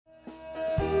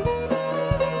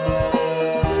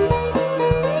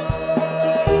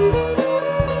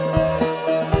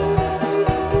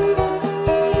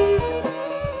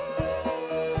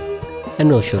An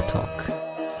OSHO Talk.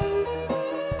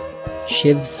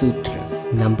 Shiva Sutra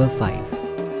number 5.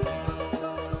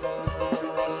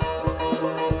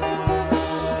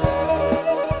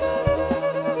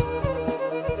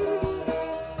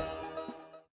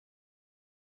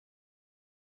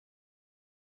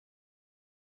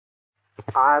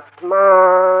 आत्मा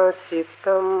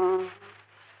चित्तं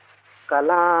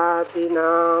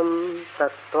कलादीनां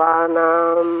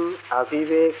तत्त्वानाम्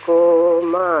अविवेको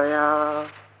माया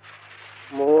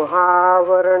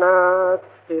मोहावरणात्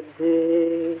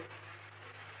सिद्धिः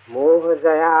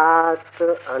मोहजयात्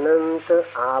अनंत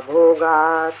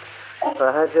आभोगात्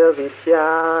सहज विद्या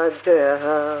जयः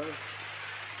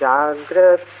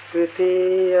जागृत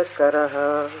द्वितीयकरः।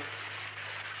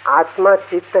 आत्मा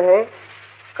चित्त है,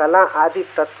 कला आदि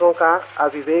तत्वों का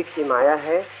अविवेक की माया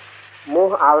है।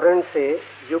 मोह आवरण से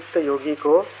युक्त योगी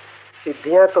को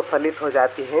सिद्धियां तो फलित हो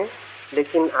जाती हैं,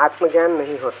 लेकिन आत्मज्ञान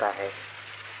नहीं होता है।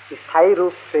 स्थायी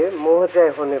रूप से मोहजय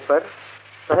होने पर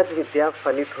सहज विद्या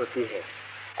फलित होती है।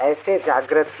 ऐसे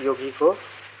जागृत योगी को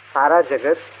सारा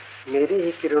जगत मेरी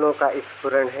ही किरणों का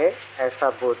स्फुरण है, ऐसा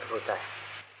बोध होता है।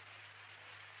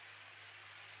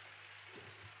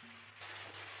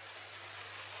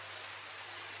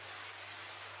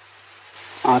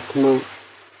 आत्मा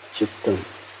चित्तम,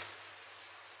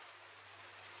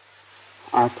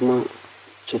 आत्मा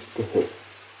चित्त है।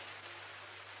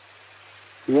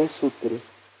 यह सूत्र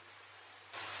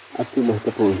अति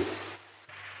महत्वपूर्ण है।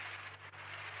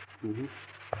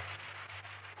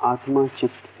 आत्मा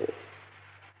चित्त है,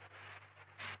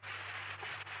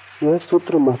 यह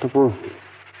सूत्र महत्वपूर्ण है।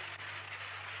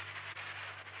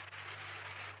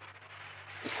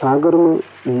 सागर में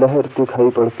लहर दिखाई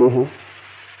पड़ती है,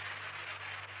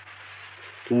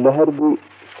 लहर भी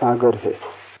सागर है।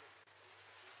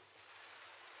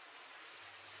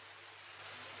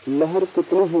 लहर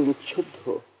कितनी ही विक्षुब्ध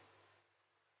हो,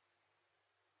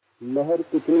 लहर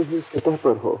कितनी ही सतह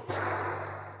पर हो,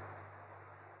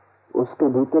 उसके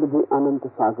भीतर भी अनंत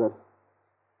सागर।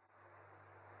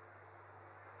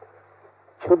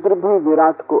 क्षुद्र भी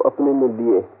विराट को अपने में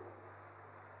लिए,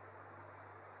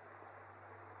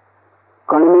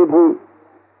 कण में भी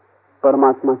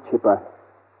परमात्मा छिपा है।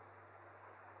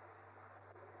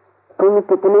 तुम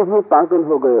कितने ही पागल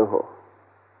हो गए हो,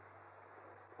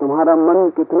 तुम्हारा मन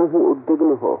कितना ही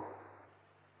उद्विग्न हो,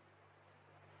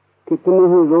 कितने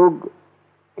ही रोग,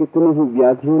 कितनी ही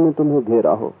व्याधियों ने तुम्हें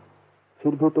घेरा हो,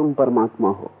 फिर भी तुम परमात्मा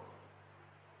हो।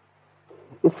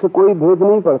 इससे कोई भेद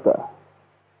नहीं पड़ता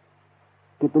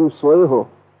कि तुम सोए हो,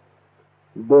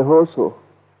 बेहोश हो।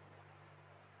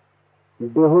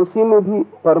 बेहोशी में भी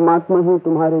परमात्मा ही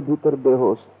तुम्हारे भीतर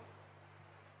बेहोश है।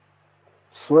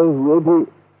 सोए हुए भी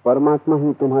परमात्मा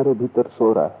ही तुम्हारे भीतर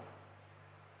सो रहा है।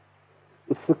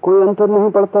 इससे कोई अंतर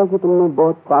नहीं पड़ता कि तुमने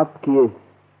बहुत पाप किए,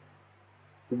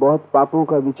 बहुत पापों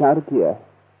का विचार किया है।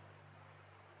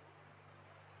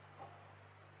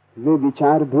 वे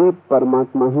विचार भी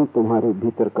परमात्मा ही तुम्हारे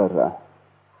भीतर कर रहा है।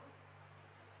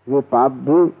 वे पाप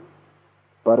भी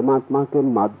परमात्मा के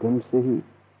माध्यम से ही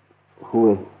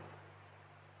हुए।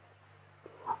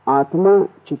 आत्मा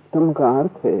चित्तम का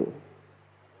अर्थ है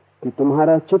कि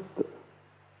तुम्हारा चित्त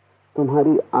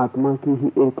तुम्हारी आत्मा की ही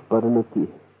एक परिणति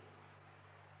है।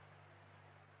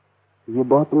 ये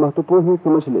बहुत महत्वपूर्ण है,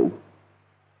 समझ लें।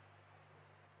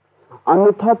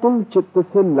 अन्यथा तुम चित्त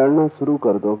से लड़ना शुरू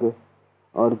कर दोगे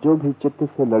और जो भी चित्त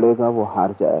से लड़ेगा वो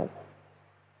हार जाएगा।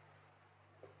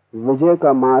 विजय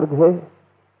का मार्ग है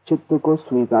चित्त को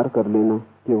स्वीकार कर लेना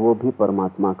कि वो भी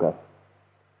परमात्मा का है।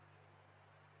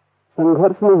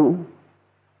 संघर्ष नहीं,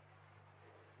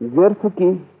 व्यर्थ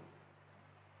की,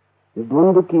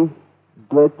 द्वंद्व की,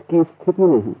 द्वैत की स्थिति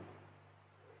नहीं।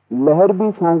 लहर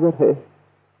भी सागर है।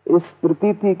 इस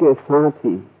प्रतीति के साथ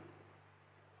ही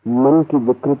मन की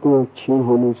विकृतियां क्षीण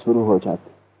होनी शुरू हो जाती।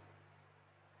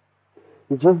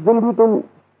 जिस दिन भी तुम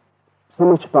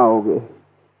समझ पाओगे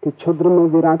कि क्षुद्र में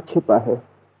विराट छिपा है,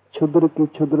 क्षुद्र की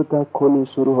क्षुद्रता खोनी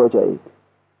शुरू हो जाएगी।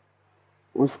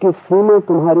 उसकी सीमा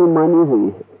तुम्हारी मानी हुई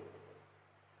है।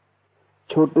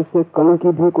 छोटे से कण की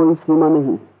भी कोई सीमा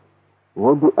नहीं,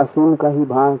 वो भी असीम का ही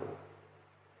भाग।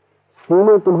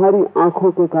 सीमा तुम्हारी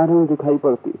आंखों के कारण दिखाई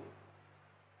पड़ती।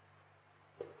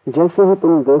 जैसे ही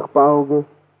तुम देख पाओगे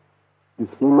कि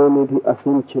सीमा में भी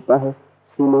असीम छिपा है,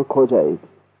 सीमा खो जाएगी।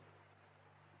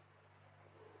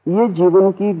 ये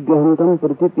जीवन की गहनतम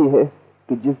प्रतीति है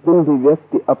कि जिस दिन भी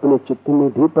व्यक्ति अपने चित्त में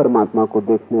भी परमात्मा को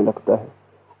देखने लगता है,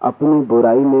 अपनी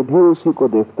बुराई में भी उसी को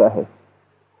देखता है,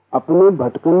 अपने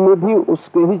भटकन में भी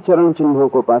उसके ही चरण चिन्हों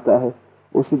को पाता है,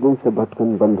 उसी दिन से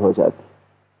भटकन बंद हो जाती।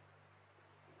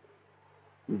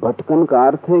 भटकन का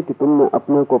अर्थ है कि तुमने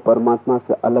अपने को परमात्मा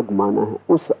से अलग माना है।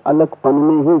 उस अलगपन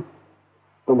में ही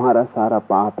तुम्हारा सारा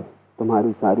पाप है,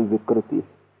 तुम्हारी सारी विकृति है।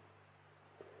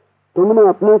 तुमने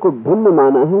अपने को भिन्न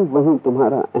माना है, वही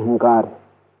तुम्हारा अहंकार है।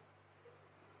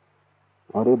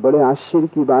 और ये बड़े आश्चर्य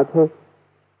की बात है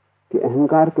कि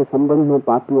अहंकार के संबंध में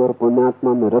पापी और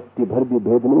पुण्यात्मा में रत्ती भर भी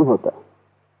भेद नहीं होता।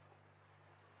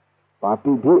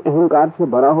 पापी भी अहंकार से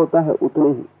भरा होता है उतने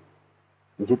ही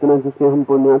जितना जिसे हम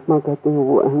पुण्यात्मा कहते हैं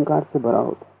वो अहंकार से भरा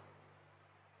होता है।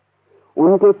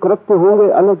 उनके कृत्य होंगे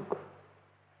अलग,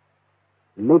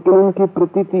 लेकिन उनकी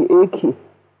प्रतीति एक ही।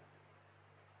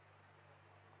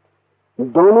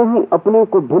 दोनों ही अपने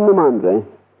को भिन्न मान रहे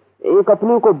हैं। एक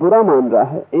अपने को बुरा मान रहा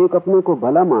है, एक अपने को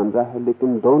भला मान रहा है,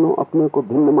 लेकिन दोनों अपने को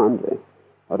भिन्न मान रहे हैं।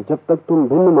 और जब तक तुम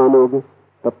भिन्न मानोगे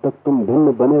तब तक तुम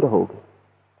भिन्न बने रहोगे।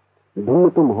 भिन्न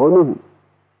तुम हो नहीं,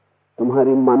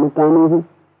 तुम्हारी मान्यता ने ही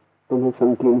तुम्हें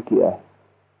संकीर्ण किया है,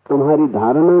 तुम्हारी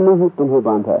धारणा ने ही तुम्हें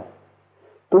बांधा है।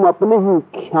 तुम अपने ही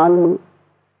ख्याल में,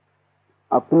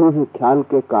 अपने ही ख्याल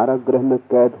के कारागृह में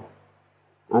कैद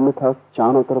हो। अन्यथा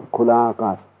चारों तरफ खुला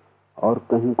आकाश और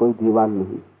कहीं कोई दीवार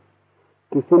नहीं।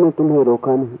 किसी ने तुम्हें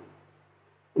रोका नहीं,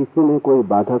 किसी ने कोई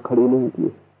बाधा खड़ी नहीं की।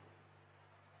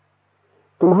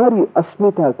 तुम्हारी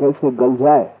अस्मिता कैसे गल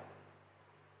जाए।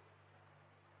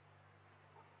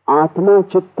 आत्मा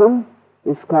चित्तम,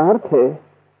 इसका अर्थ है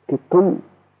कि तुम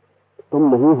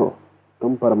नहीं हो,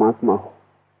 तुम परमात्मा हो।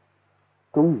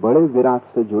 तुम बड़े विराट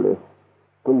से जुड़े हो,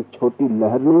 तुम छोटी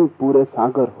लहर नहीं, पूरे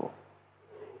सागर हो।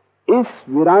 इस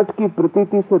विराट की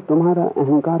प्रतीति से तुम्हारा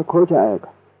अहंकार खो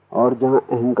जाएगा, और जहां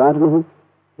अहंकार नहीं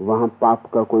वहां पाप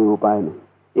का कोई उपाय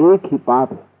नहीं। एक ही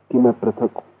पाप है कि मैं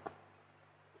पृथक हूं।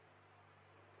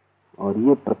 और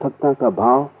ये पृथकता का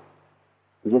भाव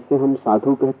जिसे हम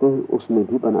साधु कहते हैं उसमें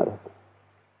भी बना रहता।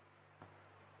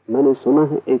 मैंने सुना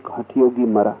है एक हठयोगी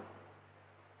मरा,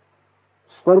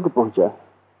 स्वर्ग पहुंचा,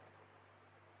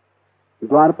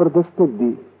 द्वार पर दस्तक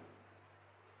दी,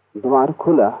 द्वार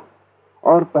खुला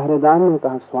और पहरेदार ने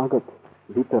कहा स्वागत,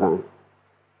 भीतर आए।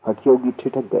 हठयोगी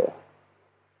ठिठक गया।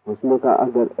 उसने कहा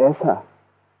अगर ऐसा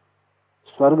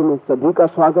स्वर्ग में सभी का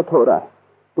स्वागत हो रहा है,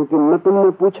 क्योंकि न तुमने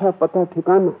पूछा पता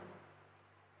ठिकाना,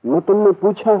 न तुमने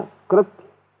पूछा कृत्य,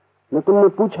 न तुमने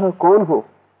पूछा कौन हो,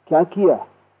 क्या किया,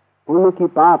 पुण्य की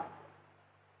पाप,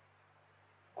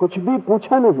 कुछ भी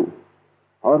पूछा नहीं,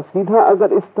 और सीधा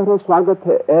अगर इस तरह स्वागत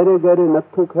है ऐरे गहरे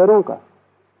नत्थु खैरों का,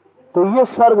 तो ये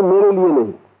स्वर्ग मेरे लिए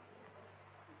नहीं।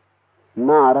 न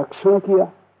आरक्षण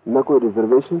किया, न कोई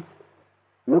रिजर्वेशन,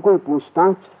 न कोई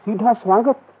पूछताछ, सीधा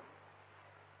स्वागत।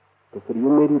 तो फिर ये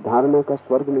मेरी धारणा का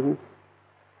स्वर्ग नहीं।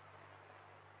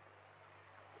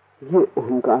 ये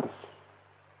अहंकार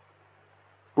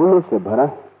पुण्य से भरा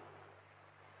है,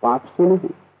 पाप से नहीं।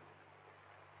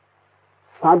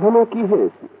 साधना की है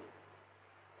इसने,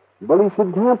 बड़ी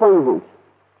सिद्धियां पाई होंगी,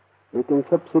 लेकिन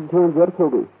सब सिद्धियां व्यर्थ हो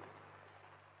गई।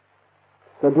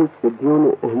 सभी सिद्धियों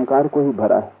ने अहंकार को ही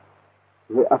भरा है,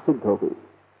 वे असिद्ध हो गई।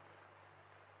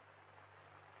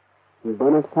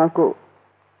 बर्नार्ड शॉ को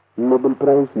नोबेल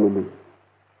प्राइज मिली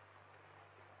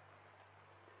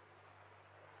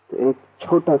तो एक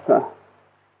छोटा सा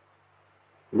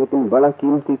लेकिन बड़ा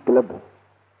कीमती क्लब है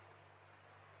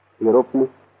यूरोप में,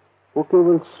 वो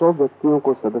केवल 100 व्यक्तियों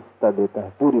को सदस्यता देता है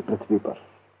पूरी पृथ्वी पर,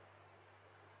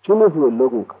 चुने हुए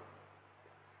लोगों का,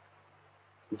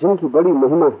 जिनकी बड़ी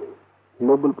महिमा है,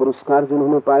 नोबेल पुरस्कार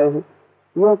जिन्होंने पाए हैं,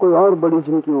 या कोई और बड़ी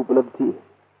जिनकी उपलब्धि है,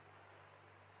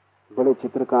 बड़े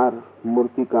चित्रकार,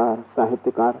 मूर्तिकार,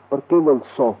 साहित्यकार, पर केवल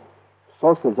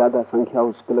 100 से ज्यादा संख्या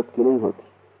उस क्लब की नहीं होती।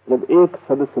 जब एक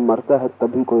सदस्य मरता है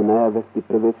तभी कोई नया व्यक्ति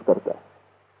प्रवेश करता है।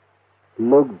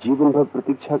 लोग जीवन भर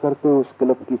प्रतीक्षा करते हैं उस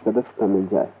क्लब की सदस्यता मिल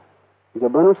जाए।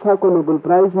 जब बर्नार्ड शॉ को नोबेल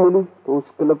प्राइज मिली तो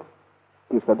उस क्लब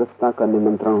की सदस्यता का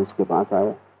निमंत्रण उसके पास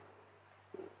आया,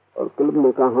 और क्लब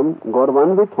ने कहा हम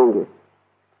गौरवान्वित होंगे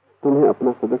तुम्हें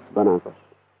अपना सदस्य बनाकर।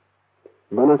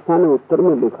 बर्नार्ड शॉ ने उत्तर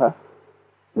में लिखा,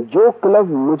 जो क्लब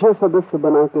मुझे सदस्य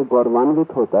बना के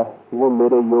गौरवान्वित होता है वो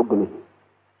मेरे योग्य नहीं।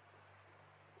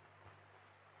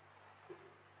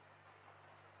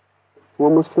 वो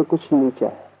मुझसे कुछ नीचा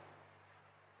है।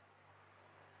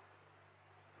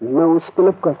 मैं उस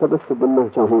क्लब का सदस्य बनना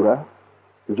चाहूंगा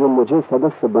जो मुझे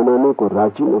सदस्य बनाने को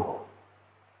राजी न हो।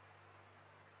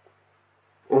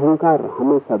 अहंकार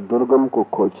हमेशा दुर्गम को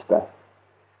खोजता है,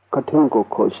 कठिन को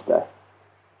खोजता है,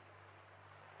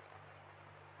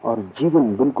 और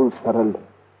जीवन बिल्कुल सरल है,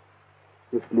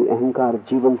 इसलिए अहंकार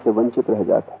जीवन से वंचित रह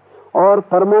जाता है। और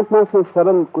परमात्मा से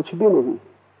सरल कुछ भी नहीं,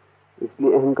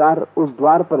 इसलिए अहंकार उस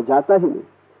द्वार पर जाता ही नहीं।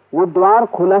 वो द्वार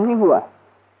खुला ही हुआ है,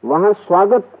 वहां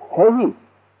स्वागत है ही,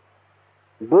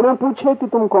 बिना पूछे कि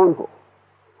तुम कौन हो।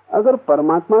 अगर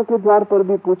परमात्मा के द्वार पर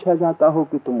भी पूछा जाता हो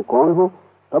कि तुम कौन हो,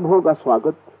 तब होगा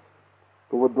स्वागत,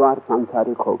 तो वो द्वार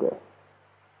सांसारिक हो गए।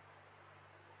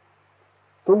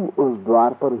 तुम उस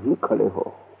द्वार पर ही खड़े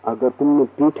हो। अगर तुमने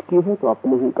पीठ की है तो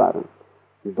अपने ही कारण,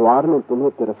 द्वार ने तुम्हें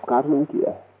तिरस्कार नहीं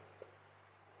किया है।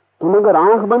 तुम अगर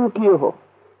आंख बंद किए हो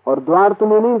और द्वार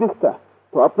तुम्हें नहीं दिखता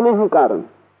तो अपने ही कारण,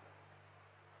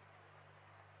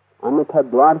 अन्यथा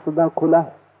द्वार सदा खुला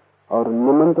है और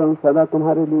निमंत्रण सदा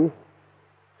तुम्हारे लिए,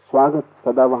 स्वागत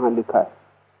सदा वहां लिखा है।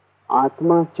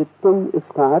 आत्मा चित्तम,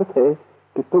 इसका अर्थ है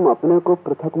कि तुम अपने को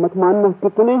पृथक मत मानना,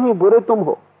 कितने ही बुरे तुम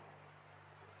हो।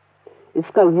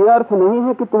 इसका यह अर्थ नहीं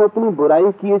है कि तुम अपनी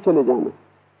बुराई किए चले जाना।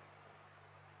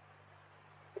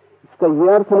 इसका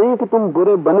यह अर्थ नहीं है कि तुम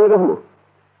बुरे बने रहना,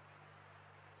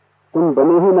 तुम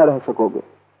बने ही न रह सकोगे।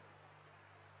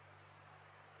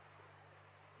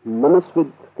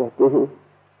 मनुष्यविद कहते हैं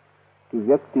कि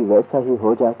व्यक्ति वैसा ही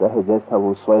हो जाता है जैसा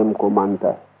वो स्वयं को मानता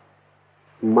है।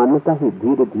 मान्यता ही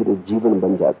धीरे धीरे जीवन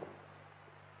बन जाती।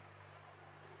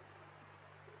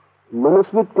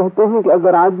 मनुष्यविद कहते हैं कि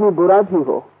अगर आदमी बुरा भी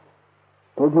हो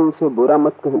तो भी उसे बुरा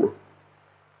मत कहना,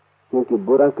 क्योंकि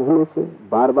बुरा कहने से,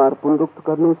 बार बार पुनरुक्त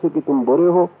करने से कि तुम बुरे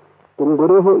हो,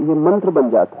 ये मंत्र बन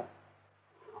जाता है।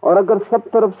 और अगर सब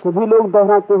तरफ सभी लोग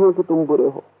दोहराते हो कि तुम बुरे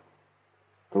हो,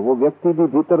 तो वो व्यक्ति भी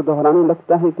भीतर दोहराने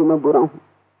लगता है कि मैं बुरा हूं।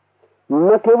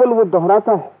 न केवल वो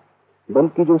दोहराता है,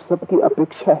 बल्कि जो सबकी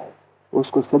अपेक्षा है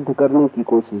उसको सिद्ध करने की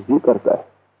कोशिश भी करता है।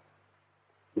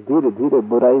 धीरे धीरे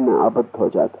बुराई में आबद्ध हो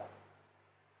जाता है।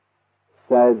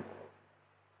 शायद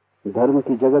धर्म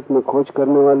की जगत में खोज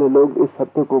करने वाले लोग इस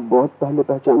सत्य को बहुत पहले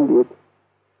पहचान लिए थे।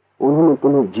 उन्होंने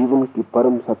तुम्हें जीवन की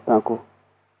परम सत्ता को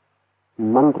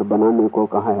मंत्र बनाने को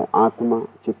कहा है। आत्मा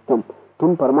चित्तम,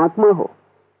 तुम परमात्मा हो,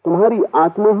 तुम्हारी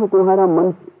आत्मा ही तुम्हारा मन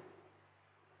है।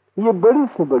 ये बड़ी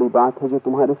से बड़ी बात है जो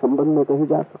तुम्हारे संबंध में कही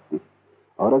जा सकती।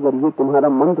 और अगर ये तुम्हारा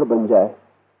मंत्र बन जाए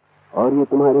और ये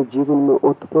तुम्हारे जीवन में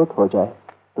ओतप्रोत हो जाए,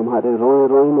 तुम्हारे रोए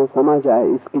रोए में समा जाए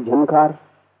इसकी झनकार,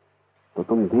 तो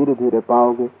तुम धीरे धीरे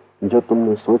पाओगे जो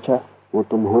तुमने सोचा वो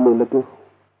तुम होने लगे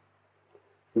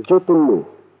हो। जो तुमने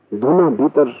धुना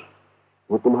भीतर,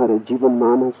 वो तुम्हारे जीवन में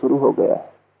आना शुरू हो गया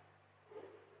है।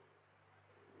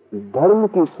 धर्म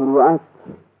की शुरुआत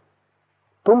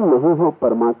तुम नहीं हो,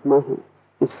 परमात्मा है,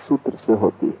 इस सूत्र से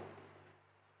होती है।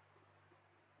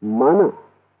 माना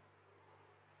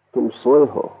तुम सोए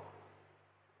हो,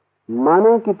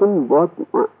 माना कि तुम बहुत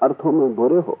अर्थों में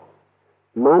बुरे हो,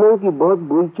 माना कि बहुत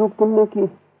भूल चूक तुमने की,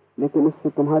 लेकिन इससे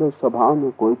तुम्हारे स्वभाव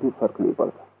में कोई भी फर्क नहीं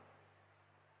पड़ता।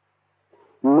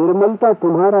 निर्मलता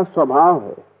तुम्हारा स्वभाव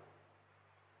है।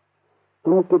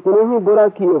 तुम कितने ही बुरा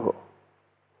किए हो,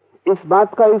 इस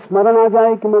बात का स्मरण आ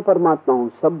जाए कि मैं परमात्मा हूं,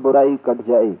 सब बुराई कट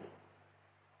जाएगी।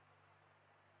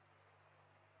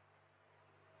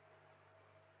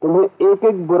 तुम्हें एक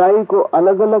एक बुराई को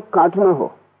अलग अलग काटना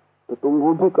हो तो तुम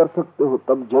वो भी कर सकते हो,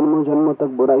 तब जन्मों जन्मों तक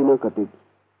बुराई ना कटेगी,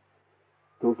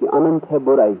 क्योंकि अनंत है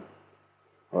बुराई।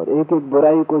 और एक एक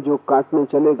बुराई को जो काटने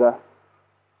चलेगा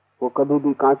वो कभी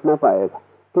भी काट ना पाएगा,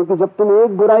 क्योंकि जब तुम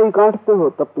एक बुराई काटते हो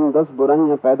तब तुम 10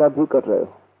 बुराइयां पैदा भी कर रहे हो।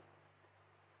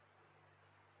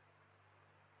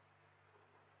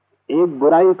 एक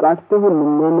बुराई काटते हो,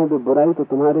 99 बुराई तो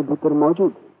तुम्हारे भीतर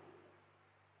मौजूद है।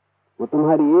 वो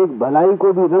तुम्हारी एक भलाई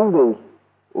को भी रंग देंगी,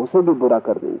 उसे भी बुरा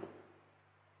कर देंगी।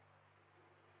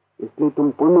 इसलिए तुम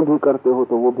पुण्य भी करते हो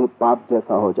तो वो भी पाप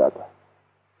जैसा हो जाता है।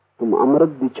 तुम अमृत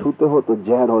भी छूते हो तो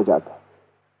जहर हो जाता है,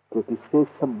 क्योंकि से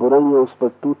सब बुराइयां उस पर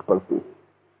टूट पड़ती हैं।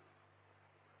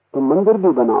 तुम मंदिर भी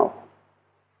बनाओ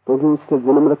तो भी उससे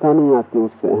विनम्रता नहीं आती,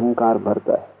 उससे अहंकार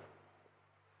भरता है।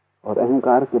 और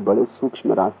अहंकार के बड़े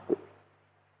सूक्ष्म रास्ते,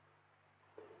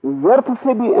 व्यर्थ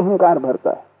से भी अहंकार भरता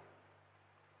है।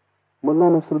 मुल्ला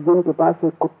नसरुद्दीन के पास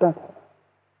एक कुत्ता था।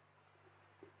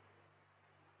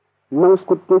 न उस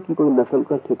कुत्ते की कोई नस्ल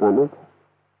का ठिकाना था,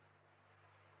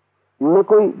 न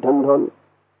कोई ढंढोल,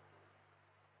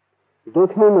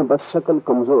 देखने में बस शक्ल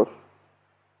कमजोर,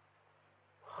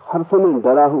 हर समय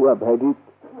डरा हुआ, भयभीत,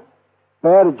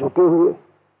 पैर झुके हुए,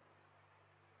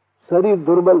 शरीर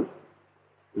दुर्बल,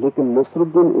 लेकिन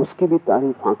नसरुद्दीन उसकी भी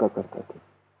तारीफ आंका करता था।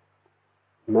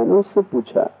 मैंने उससे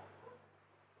पूछा,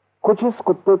 कुछ इस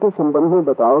कुत्ते के संबंध में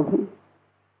बताओ भी।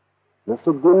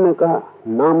 नसरुद्दीन ने कहा,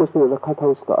 नाम उसने रखा था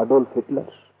उसका अडोल्फ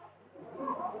हिटलर।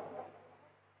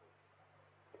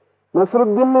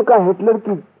 नसरुद्दीन ने कहा, हिटलर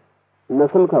की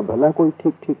नस्ल का भला कोई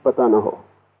ठीक ठीक पता ना हो,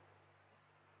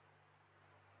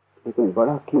 लेकिन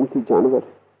बड़ा कीमती जानवर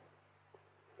है,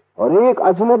 और एक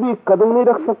अजनबी कदम नहीं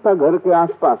रख सकता घर के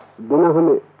आसपास बिना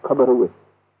हमें खबर हुए।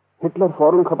 हिटलर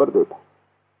फौरन खबर देता।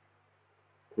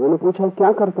 मैंने पूछा,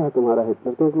 क्या करता है तुम्हारा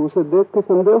हिटलर, क्योंकि उसे देख के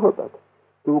संदेह होता था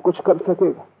कि वो कुछ कर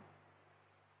सकेगा।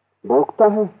 भौंकता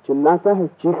है, चिल्लाता है,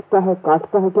 चीखता है,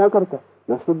 काटता है, क्या करता है?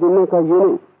 नसरुद्दीन ने कहा, ये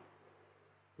नहीं,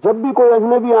 जब भी कोई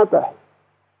अजनबी आता है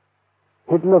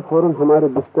हिटलर फौरन हमारे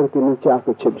बिस्तर के नीचे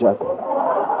आके छिप जाता।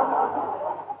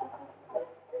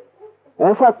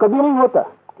 ऐसा कभी नहीं होता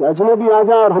कि अजनबी आ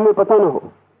जाए और हमें पता ना हो,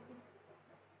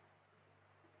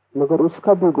 मगर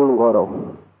उसका भी गुण गौरव।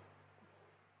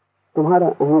 तुम्हारा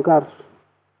अहंकार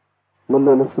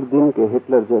मुल्ला नसरुद्दीन के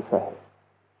हिटलर जैसा है,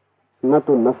 न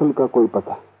तो नस्ल का कोई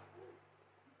पता।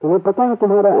 तुम्हें पता है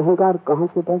तुम्हारा अहंकार कहां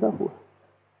से पैदा हुआ?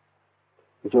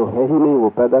 जो है ही नहीं वो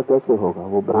पैदा कैसे होगा?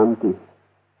 वो भ्रांति,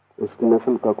 उसकी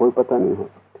नस्ल का कोई पता नहीं हो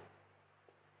सकता।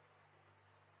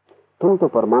 तुम तो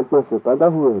परमात्मा से पैदा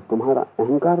हुए, तुम्हारा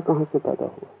अहंकार कहां से पैदा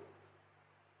हुआ?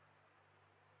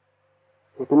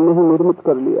 तो तुमने ही निर्मित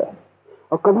कर लिया है।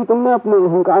 और कभी तुमने अपने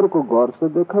अहंकार को गौर से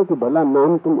देखा कि भला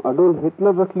नाम तुम अडोल्फ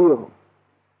हिटलर रख लिए हो?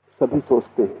 सभी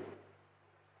सोचते हैं,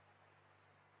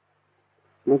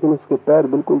 लेकिन उसके पैर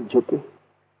बिल्कुल झुके,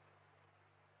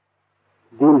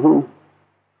 दीनहीन।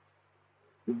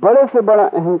 बड़े से बड़ा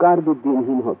अहंकार भी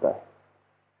दीनहीन होता है।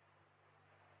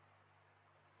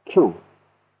 क्यों?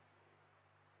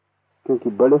 क्योंकि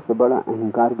बड़े से बड़ा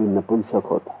अहंकार भी नपुंसक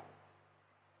होता है।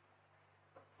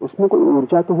 उसमें कोई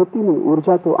ऊर्जा तो होती नहीं,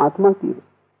 ऊर्जा तो आत्मा की है।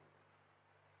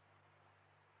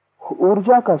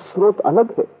 ऊर्जा का स्रोत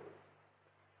अलग है,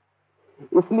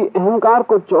 इसलिए अहंकार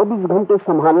को 24 घंटे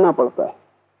संभालना पड़ता है।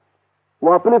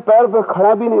 वो अपने पैर पर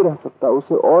खड़ा भी नहीं रह सकता,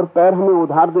 उसे और पैर हमें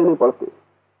उधार देने पड़ते।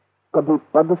 कभी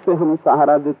पद से हम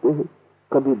सहारा देते हैं,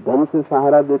 कभी धन से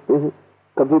सहारा देते हैं,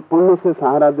 कभी पुण्य से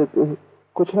सहारा देते हैं,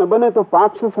 कुछ न बने तो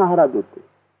पाप से सहारा देते।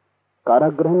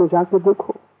 कारागृह में जाके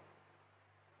देखो,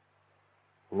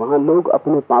 वहां लोग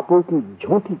अपने पापों की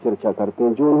झूठी चर्चा करते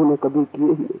हैं जो उन्होंने कभी किए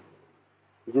ही नहीं।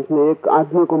 जिसने एक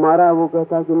आदमी को मारा वो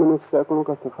कहता है कि मैंने सैकड़ों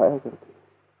का सफाया कर दिया,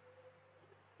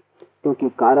 क्योंकि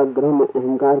कारागृह में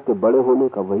अहंकार के बड़े होने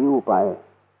का वही उपाय है।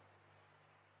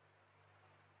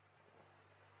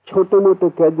 छोटे मोटे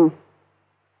कैदी,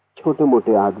 छोटे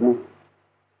मोटे आदमी,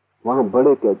 वहां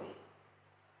बड़े कैदी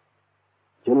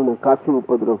जिन्होंने काफी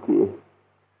उपद्रव किए,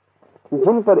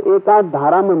 जिन पर एक आध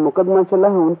धारा में मुकदमा चला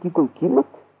है, उनकी कोई कीमत?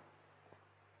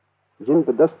 जिन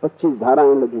पर 10-25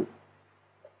 धाराएं लगी,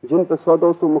 जिन पर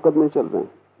 100-200 मुकदमे चल रहे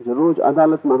हैं, जो रोज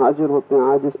अदालत में हाजिर होते हैं,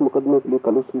 आज इस मुकदमे के लिए,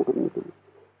 कल उस मुकदमे के लिए।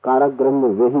 कारागृह में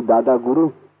वे ही दादा गुरु।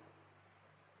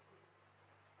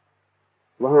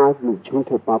 वहां आदमी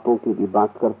झूठे पापों की भी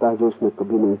बात करता है जो उसने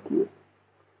कभी नहीं किए।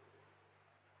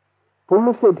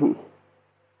 पुण्य से भी,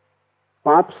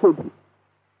 पाप से भी,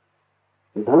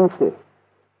 धन से,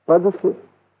 पद से,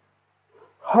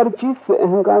 हर चीज से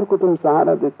अहंकार को तुम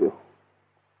सहारा देते हो,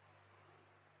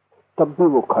 तब भी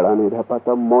वो खड़ा नहीं रह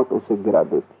पाता, मौत उसे गिरा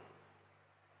देती।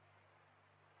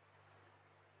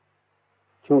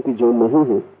 क्योंकि जो नहीं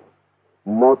है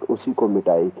मौत उसी को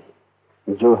मिटाएगी,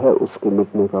 जो है उसके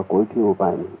मिटने का कोई भी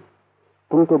उपाय नहीं।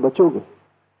 तुम तो बचोगे,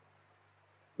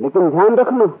 लेकिन ध्यान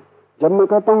रखना, जब मैं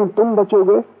कहता हूं तुम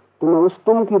बचोगे तो मैं उस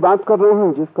तुम की बात कर रहा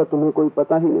हूं जिसका तुम्हें कोई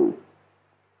पता ही नहीं।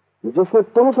 जिसे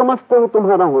तुम समझते हो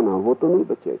तुम्हारा होना, वो तो नहीं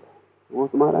बचेगा, वो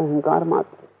तुम्हारा अहंकार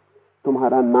मात्र है।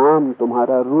 तुम्हारा नाम,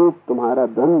 तुम्हारा रूप, तुम्हारा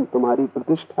धन, तुम्हारी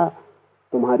प्रतिष्ठा,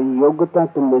 तुम्हारी योग्यता,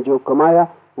 तुमने जो कमाया,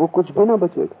 वो कुछ भी ना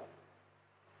बचेगा।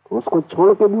 उसको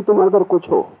छोड़ के भी तुम अगर कुछ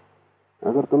हो,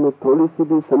 अगर तुम्हें थोड़ी सी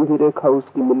भी संधि रेखा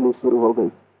उसकी मिलनी शुरू हो गई,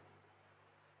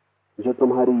 जो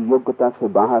तुम्हारी योग्यता से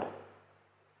बाहर,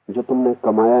 जो तुमने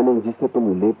कमाया नहीं, जिसे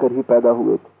तुम लेकर ही पैदा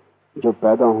हुए थे, जो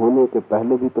पैदा होने के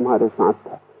पहले भी तुम्हारे साथ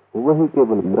था, वही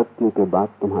केवल मृत्यु के बाद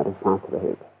तुम्हारे साथ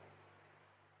रहेगा।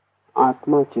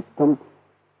 आत्मा चित्तम,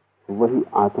 वही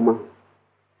आत्मा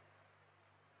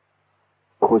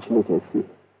खोजने जैसी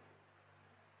है।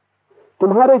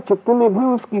 तुम्हारे चित्त में भी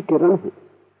उसकी किरण है,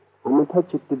 अन्यथा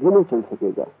चित्त भी नहीं चल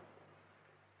सकेगा।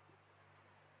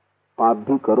 पाप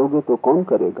भी करोगे तो कौन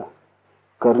करेगा?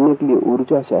 करने के लिए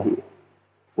ऊर्जा चाहिए,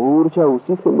 वो ऊर्जा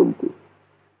उसी से मिलती।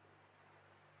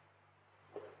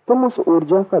 तुम उस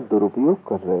ऊर्जा का दुरुपयोग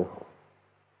कर रहे हो,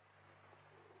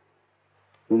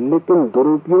 लेकिन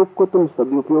दुरुपयोग को तुम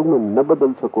सदुपयोग में न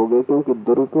बदल सकोगे, क्योंकि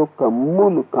दुरुपयोग का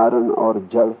मूल कारण और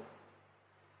जड़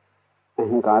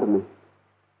अहंकार में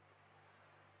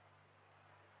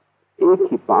एक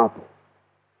ही पाप है,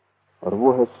 और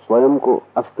वो है स्वयं को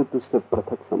अस्तित्व से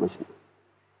पृथक समझना।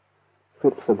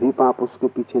 फिर सभी पाप उसके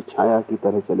पीछे छाया की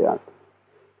तरह चले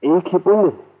आते। एक ही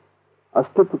पुण्य,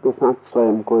 अस्तित्व के साथ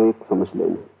स्वयं को एक समझ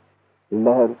लेना,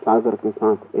 लहर सागर के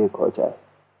साथ एक हो जाए।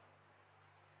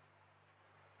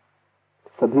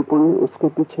 सभी पुण्य उसके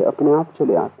पीछे अपने आप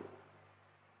चले आते।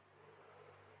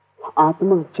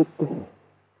 आत्मा चित्त है,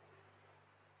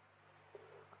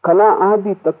 कला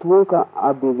आदि तत्वों का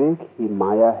अविवेक ही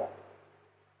माया है।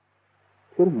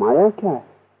 फिर माया क्या है?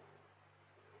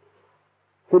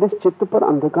 फिर इस चित्त पर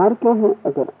अंधकार क्यों है?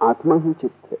 अगर आत्मा ही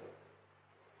चित्त है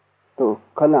तो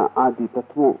कला आदि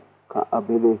तत्वों का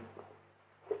अविवेक।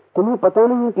 तुम्हें पता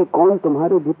नहीं है कि कौन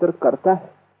तुम्हारे भीतर करता है,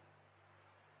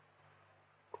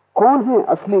 कौन है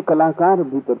असली कलाकार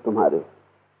भीतर तुम्हारे,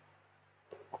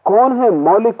 कौन है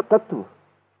मौलिक तत्व,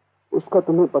 उसका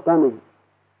तुम्हें पता नहीं।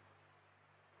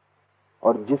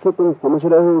 और जिसे तुम समझ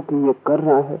रहे हो कि ये कर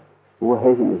रहा है, वो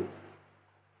है ही नहीं।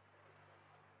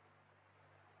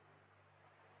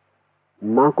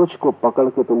 ना कुछ को पकड़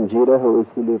के तुम जी रहे हो,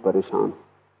 इसीलिए परेशान हो।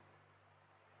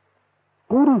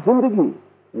 पूरी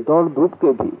जिंदगी दौड़ धूप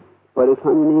के भी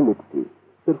परेशानी नहीं मिटती,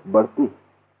 सिर्फ बढ़ती।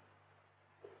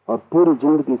 और पूरी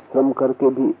जिंदगी श्रम करके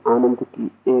भी आनंद की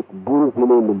एक बूंद भी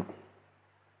नहीं मिलती,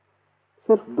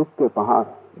 सिर्फ दुख के पहाड़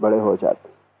बड़े हो जाते।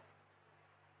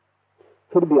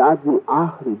 फिर भी आदमी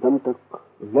आखिरी दम तक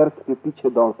व्यर्थ के पीछे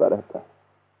दौड़ता रहता है।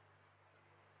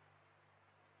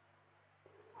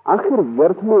 आखिर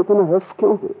व्यर्थ में इतना रस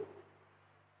क्यों है?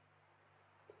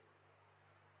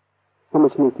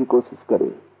 समझने की कोशिश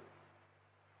करें।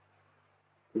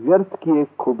 व्यर्थ की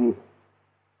एक खूबी है।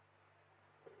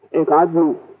 एक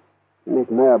आदमी ने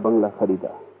एक नया बंगला खरीदा,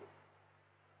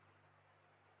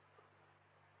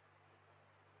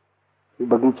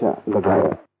 बगीचा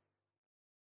लगाया,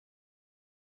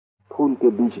 फूल के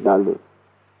बीज डाले,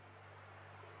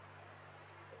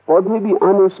 पौधे भी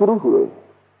आने शुरू हुए,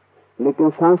 लेकिन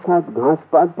साथ साथ घास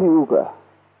पात भी उगा।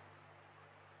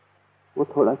 वो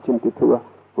थोड़ा चिंतित हुआ।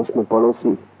 उसने पड़ोसी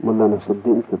मुल्ला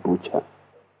नसरुद्दीन से पूछा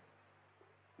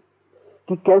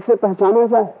कि कैसे पहचाना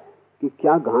जाए कि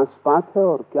क्या घास पात है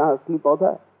और क्या असली पौधा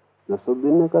है।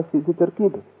 नसरुद्दीन ने कहा, सीधी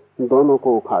तरकीब है, दोनों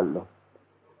को उखाड़ लो।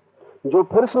 जो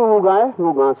फिर से उगाए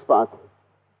वो घास पात है।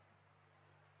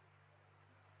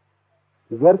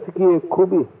 व्यर्थ की एक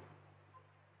खूबी,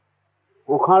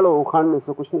 उखाड़ो, उखाड़ने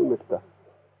से कुछ नहीं मिटता।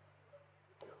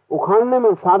 उखाड़ने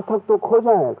में सार्थक तो खो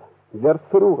जाएगा, व्यर्थ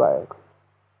फिर उगाएगा।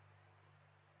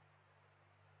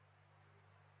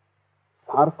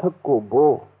 सार्थक को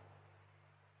बो,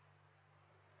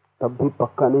 तब भी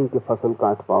पक्का नहीं कि फसल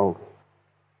काट पाओगे,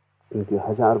 क्योंकि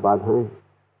हजार बाधाएं।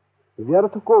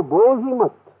 व्यर्थ को बो ही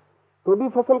मत, तो भी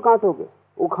फसल काटोगे।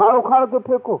 उखाड़ उखाड़ के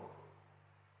फेंको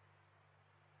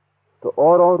तो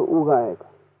और उगाएगा।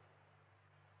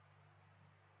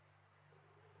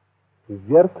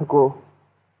 व्यर्थ को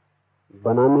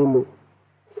बनाने में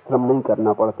श्रम नहीं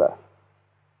करना पड़ता है,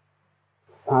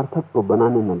 सार्थक को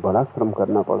बनाने में बड़ा श्रम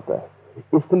करना पड़ता है।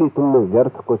 इसलिए तुमने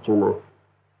व्यर्थ को चुना है।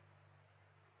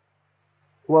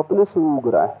 वो अपने से उग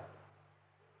रहा है।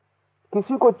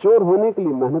 किसी को चोर होने के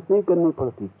लिए मेहनत नहीं करनी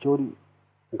पड़ती, चोरी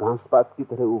घास पात की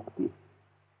तरह उगती।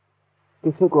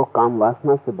 किसी को काम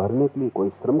वासना से भरने के लिए कोई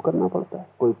श्रम करना पड़ता है,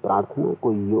 कोई प्रार्थना,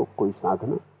 कोई योग, कोई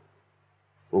साधना।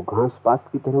 वो घास पात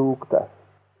की तरह उगता है।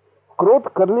 क्रोध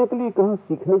करने के लिए कहीं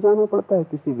सीखने जाना पड़ता है,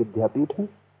 किसी विद्यापीठ में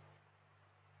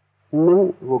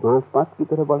नहीं, वो घास पात की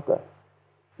तरह बढ़ता है।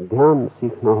 ध्यान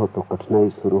सीखना हो तो कठिनाई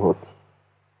शुरू होती,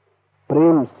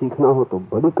 प्रेम सीखना हो तो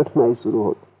बड़ी कठिनाई शुरू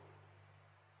होती।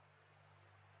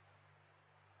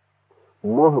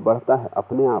 मोह बढ़ता है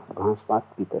अपने आप घास पात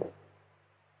की तरह,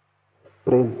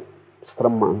 प्रेम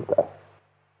श्रम मांगता है।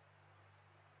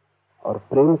 और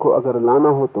प्रेम को अगर लाना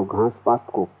हो तो घास पात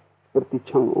को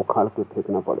प्रतिक्षण उखाड़ के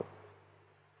फेंकना पड़े,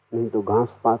 नहीं तो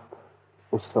घास पात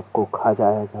उस सबको खा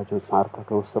जाएगा जो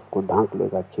सार्थक है, उस सबको ढांक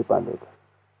लेगा, छिपा लेगा।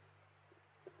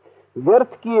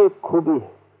 व्यर्थ की एक खूबी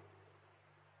है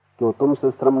कि वो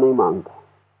तुमसे श्रम नहीं मांगता।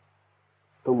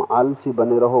 तुम आलसी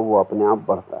बने रहो, वो अपने आप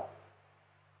बढ़ता है।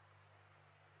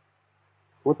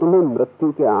 वो तुम्हें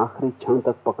मृत्यु के आखिरी क्षण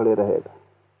तक पकड़े रहेगा।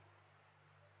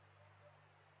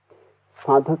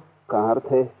 साधक का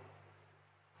अर्थ है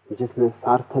जिसने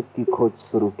सार्थक की खोज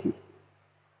शुरू की।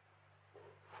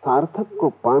 सार्थक को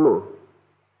पाना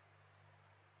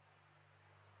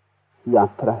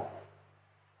यात्रा है,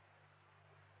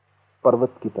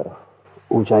 पर्वत की तरफ,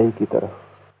 ऊंचाई की तरफ।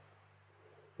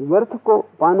 व्यर्थ को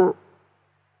पाना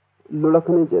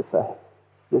लुढ़कने जैसा है,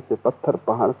 जैसे पत्थर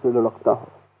पहाड़ से लुढ़कता हो।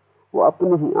 वो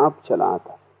अपने ही आप चला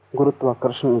आता,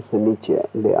 गुरुत्वाकर्षण से नीचे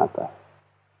ले आता है।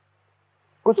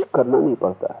 कुछ करना नहीं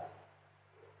पड़ता है।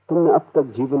 तुमने अब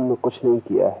तक जीवन में कुछ नहीं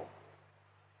किया है,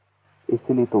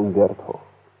 इसलिए तुम व्यर्थ हो।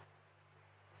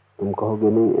 तुम कहोगे,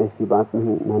 नहीं ऐसी बात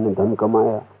नहीं, मैंने धन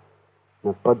कमाया,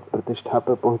 मैं पद प्रतिष्ठा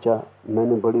पर पहुंचा,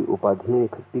 मैंने बड़ी उपाधियां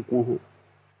इकट्ठी की हैं।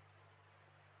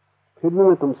 फिर भी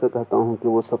मैं तुमसे कहता हूं कि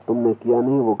वो सब तुमने किया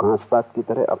नहीं, वो घास पात की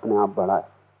तरह अपने आप बढ़ा है।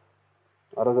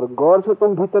 और अगर गौर से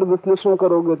तुम भीतर विश्लेषण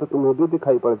करोगे तो तुम्हें भी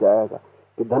दिखाई पड़ जाएगा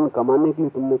कि धन कमाने के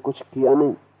लिए तुमने कुछ किया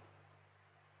नहीं।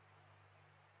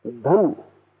 धन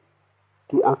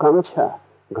की आकांक्षा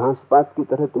घास पात की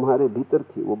तरह तुम्हारे भीतर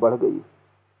थी, वो बढ़ गई।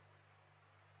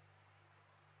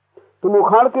 तुम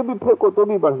उखाड़ के भी फेंको तो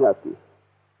भी बढ़ जाती।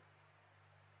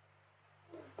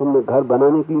 तुमने घर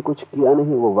बनाने के लिए कुछ किया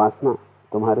नहीं, वो वासना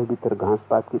तुम्हारे भीतर घास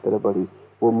पात की तरह बढ़ी,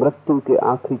 वो मृत्यु के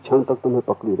आखिरी क्षण तक तुम्हें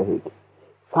पकड़ी रहेगी।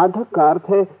 साधक का अर्थ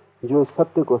है जो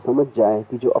सत्य को समझ जाए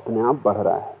कि जो अपने आप बढ़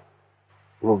रहा है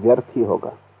वो व्यर्थ ही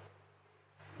होगा,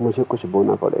 मुझे कुछ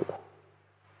बोना पड़ेगा।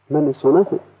 मैंने सुना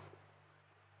है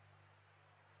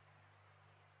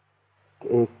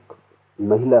कि एक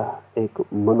महिला एक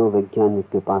मनोवैज्ञानिक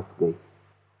के पास गई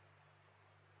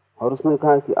और उसने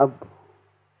कहा कि अब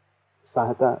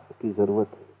सहायता की जरूरत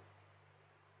है।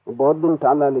 वो बहुत दिन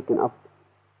टाला, लेकिन अब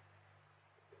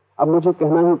मुझे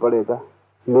कहना ही पड़ेगा,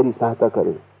 मेरी सहायता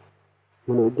करें।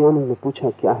 मनोवैज्ञानिक ने पूछा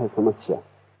क्या है समस्या?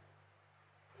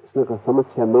 उसने कहा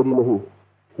समस्या मेरी नहीं,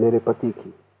 मेरे पति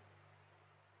की।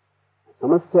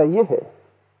 समस्या यह है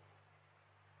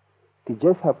कि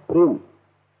जैसा प्रेम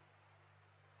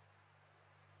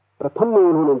प्रथम में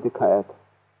उन्होंने दिखाया था,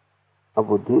 अब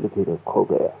वो धीरे धीरे खो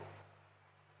गया,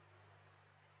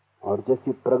 और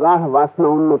जैसी प्रगाढ़ वासना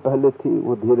उनमें पहले थी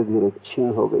वो धीरे धीरे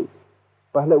क्षीण हो गई।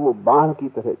 पहले वो बाढ़ की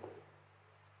तरह थे,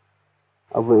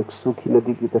 अब वो एक सूखी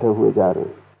नदी की तरह हुए जा रहे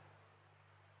हैं।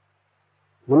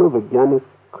 मनोवैज्ञानिक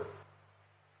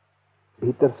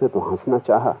भीतर से तो हंसना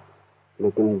चाहा,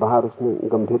 लेकिन बाहर उसने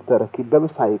गंभीरता रखी,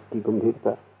 व्यवसायिक की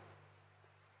गंभीरता।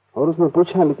 और उसने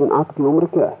पूछा लेकिन आपकी उम्र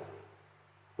क्या है?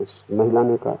 उस महिला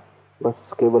ने कहा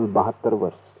बस केवल 72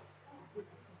 वर्ष।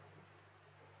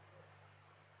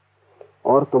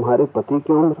 और तुम्हारे पति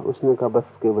की उम्र? उसने कहा बस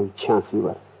केवल 86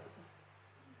 वर्ष।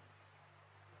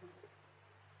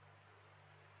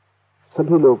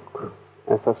 सभी लोग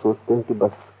ऐसा सोचते हैं कि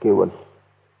बस केवल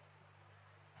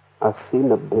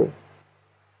 80-90,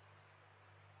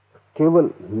 केवल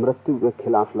मृत्यु के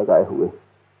खिलाफ लगाए हुए।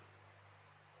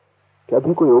 कि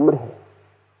अभी कोई उम्र है,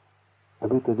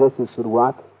 अभी तो जैसी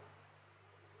शुरुआत है।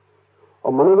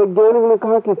 और मनोवैज्ञानिक ने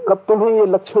कहा कि कब तुम्हें ये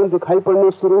लक्षण दिखाई पड़ने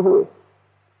शुरू हुए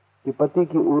कि पति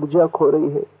की ऊर्जा खो रही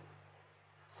है,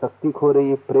 शक्ति खो रही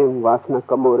है, प्रेम वासना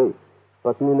कम हो रही?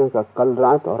 पत्नी ने कहा कल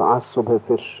रात और आज सुबह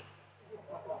फिर।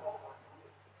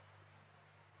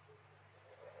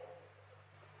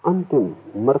 अंतिम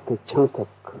मरते क्षण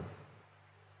तक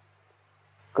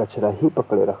कचरा ही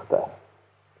पकड़े रखता है,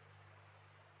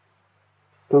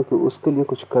 क्योंकि उसके लिए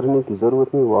कुछ करने की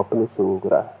जरूरत नहीं, वो अपने से उग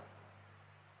रहा है।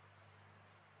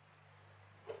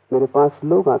 मेरे पास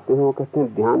लोग आते हैं, वो कहते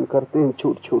हैं ध्यान करते हैं,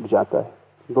 छूट जाता है,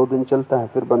 2 दिन चलता है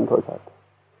फिर बंद हो जाता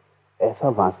है। ऐसा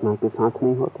वासना के साथ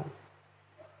नहीं होता,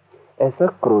 ऐसा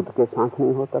क्रोध के साथ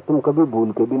नहीं होता। तुम कभी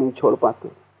भूल के भी नहीं छोड़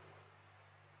पाते,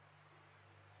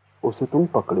 उसे तुम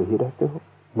पकड़े ही रहते हो।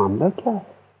 मामला क्या है?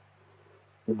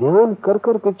 ध्यान कर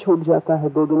के छूट जाता है,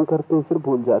 2 दिन करते हैं फिर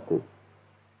भूल जाते हैं,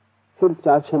 फिर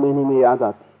 4-6 महीने में याद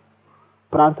आती।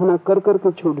 प्रार्थना कर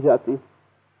के छूट जाती,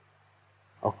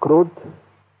 और क्रोध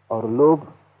और लोभ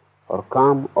और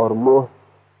काम और मोह।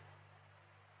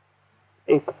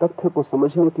 एक तथ्य को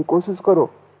समझने की कोशिश करो,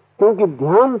 क्योंकि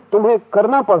ध्यान तुम्हें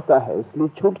करना पड़ता है,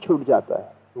 इसलिए छूट जाता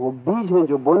है। वो बीज हैं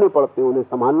जो बोने पड़ते हैं, उन्हें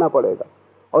संभालना पड़ेगा,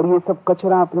 और ये सब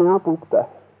कचरा अपने आप उगता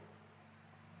है।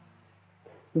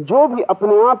 जो भी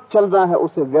अपने आप चल रहा है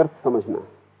उसे व्यर्थ समझना है,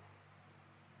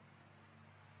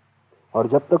 और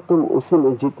जब तक तुम उसी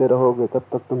में जीते रहोगे तब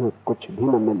तक तुम्हें कुछ भी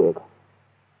न मिलेगा।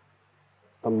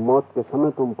 तब मौत के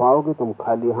समय तुम पाओगे तुम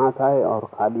खाली हाथ आए और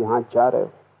खाली हाथ जा रहे हो।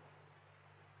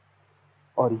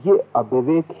 और ये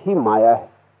अविवेक ही माया है,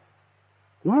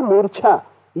 ये मूर्छा,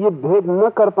 ये भेद न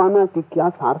कर पाना कि क्या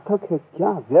सार्थक है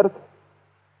क्या व्यर्थ।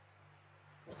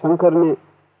 शंकर ने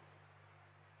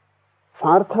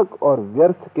सार्थक और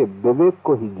व्यर्थ के विवेक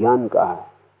को ही ज्ञान कहा है।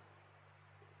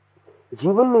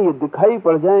 जीवन में ये दिखाई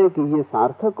पड़ जाए कि ये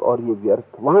सार्थक और ये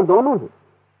व्यर्थ, वहां दोनों है,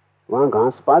 वहां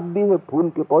घास पात भी है, फूल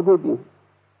के पौधे भी हैं।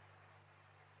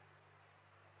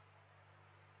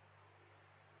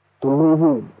 तुम्हें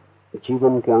ही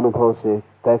जीवन के अनुभव से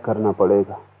तय करना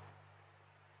पड़ेगा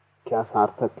क्या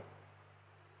सार्थक है।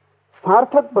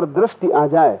 सार्थक पर दृष्टि आ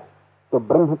जाए तो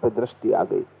ब्रह्म पर दृष्टि आ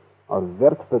गई, और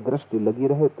व्यर्थ पर दृष्टि लगी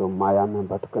रहे तो माया में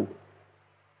भटकन।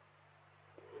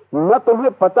 न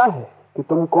तुम्हें पता है कि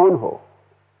तुम कौन हो,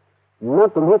 न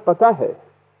तुम्हें पता है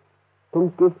तुम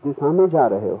किस दिशा में जा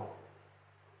रहे हो,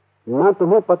 न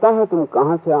तुम्हें पता है तुम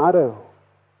कहां से आ रहे हो।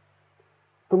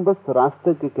 तुम बस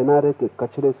रास्ते के किनारे के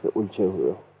कचरे से उलझे हुए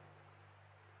हो।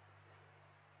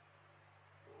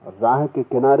 राह के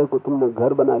किनारे को तुमने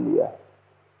घर बना लिया है,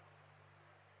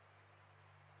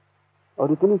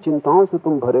 और इतनी चिंताओं से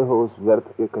तुम भरे हो उस व्यर्थ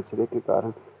के कचरे के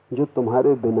कारण, जो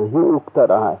तुम्हारे बिना ही उगता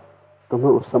रहा है। तुम्हें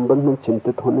उस संबंध में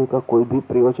चिंतित होने का कोई भी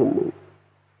प्रयोजन नहीं।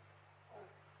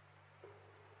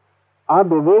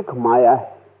 अविवेक माया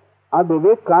है।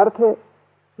 अविवेक का अर्थ है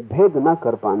भेद ना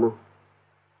कर पाना,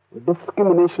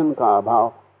 डिस्क्रिमिनेशन का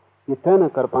अभाव। ये तय न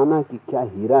कर पाना कि क्या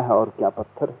हीरा है और क्या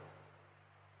पत्थर है।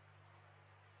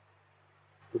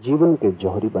 जीवन के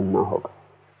जौहरी बनना होगा।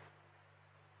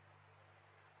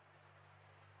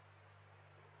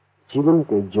 जीवन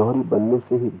के जौहरी बनने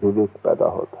से ही विवेक पैदा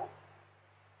होता है।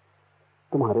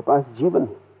 तुम्हारे पास जीवन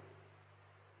है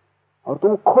और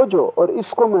तुम खोजो, और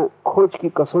इसको मैं खोज की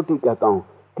कसौटी कहता हूं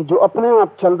कि जो अपने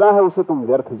आप चल रहा है उसे तुम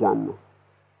व्यर्थ जानना,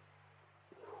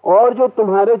 और जो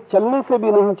तुम्हारे चलने से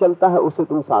भी नहीं चलता है उसे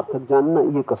तुम सार्थक जानना।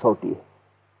 ये कसौटी है।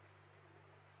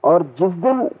 और जिस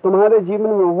दिन तुम्हारे जीवन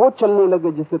में वो चलने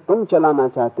लगे जिसे तुम चलाना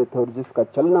चाहते थे और जिसका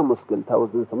चलना मुश्किल था,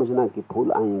 उस दिन समझना कि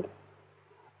फूल आएंगे।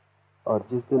 और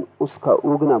जिस दिन उसका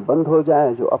उगना बंद हो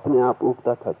जाए जो अपने आप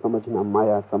उगता था, समझना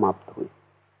माया समाप्त हुई।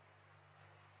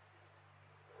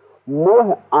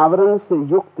 मोह आवरण से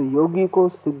युक्त योगी को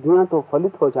सिद्धियां तो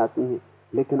फलित हो जाती हैं,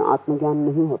 लेकिन आत्मज्ञान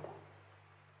नहीं होता।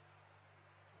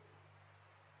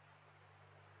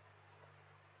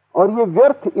 और ये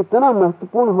व्यर्थ इतना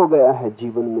महत्वपूर्ण हो गया है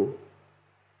जीवन में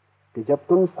कि जब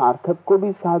तुम सार्थक को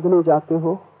भी साधने जाते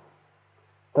हो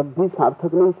तब भी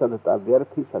सार्थक नहीं सधता,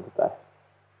 व्यर्थ ही सधता है।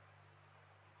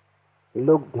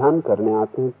 लोग ध्यान करने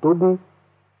आते हैं तो भी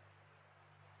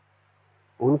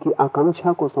उनकी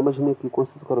आकांक्षा को समझने की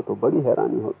कोशिश करो तो बड़ी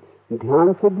हैरानी होती।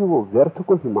 ध्यान से भी वो व्यर्थ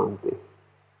को ही मांगते हैं।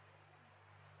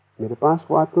 मेरे पास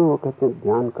वो आते हैं, वो कहते हैं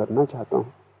ध्यान करना चाहता हूं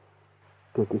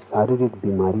क्योंकि शारीरिक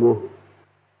बीमारियां हैं।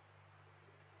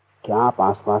 क्या आप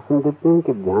आश्वासन देते हैं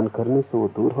कि ध्यान करने से वो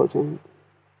दूर हो जाएंगे?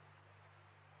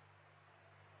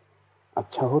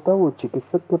 अच्छा होता वो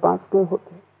चिकित्सक के पास गए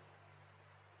होते।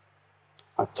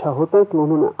 अच्छा होता कि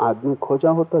उन्होंने आदमी खोजा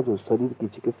होता जो शरीर की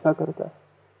चिकित्सा करता है।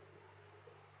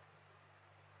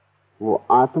 वो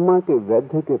आत्मा के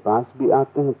वैद्य के पास भी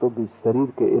आते हैं तो भी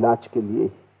शरीर के इलाज के लिए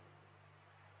ही।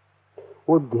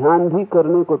 वो ध्यान भी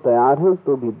करने को तैयार हैं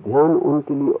तो भी ध्यान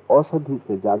उनके लिए औषधि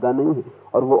से ज्यादा नहीं है,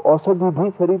 और वो औषधि भी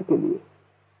शरीर के लिए।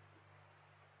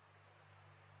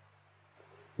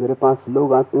 मेरे पास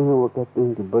लोग आते हैं, वो कहते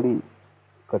हैं कि बड़ी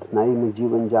कठिनाई में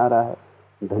जीवन जा रहा है,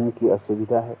 धन की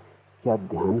असुविधा है, क्या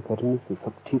ध्यान करने से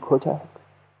सब ठीक हो जाएगा?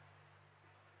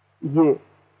 ये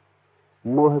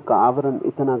मोह का आवरण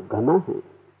इतना घना है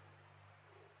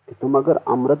कि तुम अगर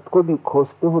अमृत को भी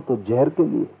खोजते हो तो जहर के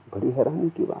लिए। बड़ी हैरानी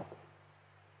की बात है।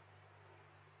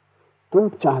 तुम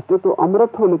चाहते तो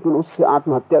अमृत हो लेकिन उससे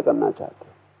आत्महत्या करना चाहते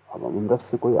हो। अब अमृत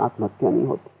से कोई आत्महत्या नहीं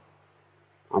होती।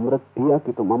 अमृत पिया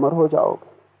कि तुम अमर हो जाओगे,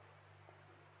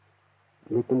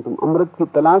 लेकिन तुम अमृत की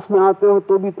तलाश में आते हो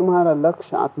तो भी तुम्हारा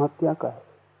लक्ष्य आत्महत्या का है।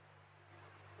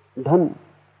 धन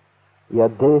या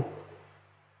देह,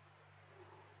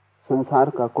 संसार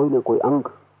का कोई ना कोई अंग,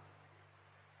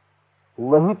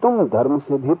 वही तुम धर्म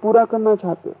से भी पूरा करना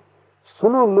चाहते हो।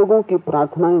 सुनो लोगों की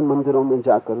प्रार्थनाएं मंदिरों में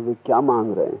जाकर, वे क्या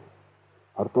मांग रहे हैं,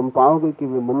 और तुम पाओगे कि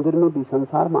वे मंदिर में भी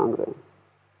संसार मांग रहे हैं।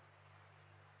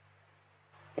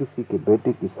 किसी के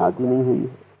बेटे की शादी नहीं हुई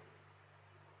है,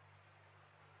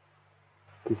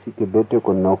 किसी के बेटे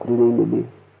को नौकरी नहीं मिली,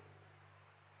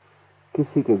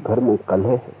 किसी के घर में कलह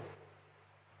है।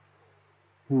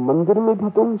 मंदिर में भी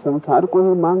तुम संसार को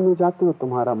ही मांगने जाते हो।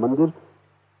 तुम्हारा मंदिर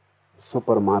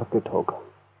सुपरमार्केट होगा,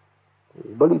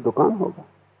 बड़ी दुकान होगा,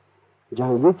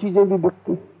 जहां वे चीजें भी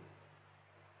बिकती,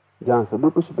 जहां सभी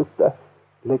कुछ बिकता है,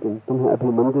 लेकिन तुम्हें अभी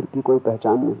मंदिर की कोई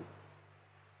पहचान नहीं।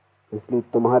 इसलिए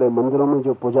तुम्हारे मंदिरों में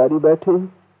जो पुजारी बैठे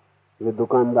हैं वे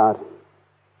दुकानदार हैं,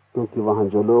 क्योंकि वहां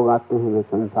जो लोग आते हैं वे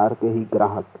संसार के ही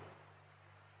ग्राहक।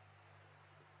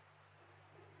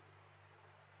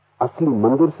 असली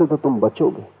मंदिर से तो तुम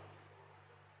बचोगे।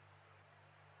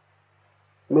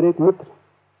 मेरे एक मित्र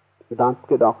दांत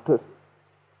के डॉक्टर,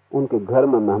 उनके घर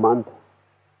में मेहमान था।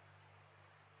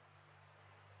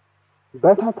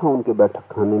 बैठा था उनके बैठक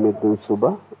खाने में। दिन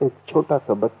सुबह एक छोटा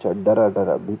सा बच्चा डरा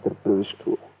डरा भीतर प्रविष्ट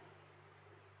हुआ।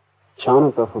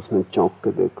 चारों तरफ उसने चौंक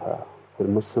के देखा, फिर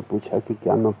मुझसे पूछा कि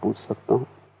क्या मैं पूछ सकता हूं?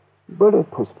 बड़े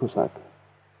फुसफुसा के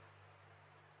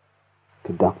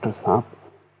कि डॉक्टर साहब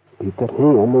भीतर हैं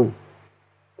या नहीं?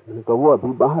 मैंने कहा वो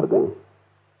अभी बाहर गए।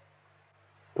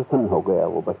 प्रसन्न हो गया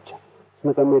वो बच्चा।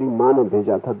 उसने कहा मेरी मां ने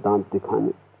भेजा था दांत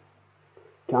दिखाने,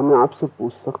 क्या मैं आपसे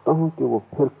पूछ सकता हूं कि वो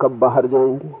फिर कब बाहर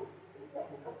जाएंगे?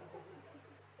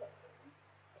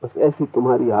 बस ऐसी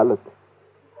तुम्हारी हालत।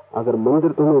 अगर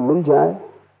मंदिर तुम्हें मिल जाए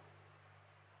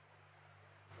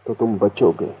तो तुम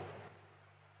बचोगे।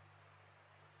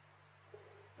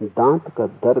 दांत का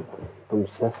दर्द तुम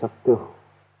सह सकते हो,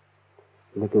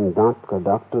 लेकिन दांत का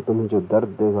डॉक्टर तुम्हें जो दर्द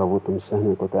देगा वो तुम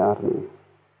सहने को तैयार नहीं।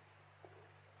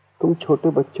 तुम छोटे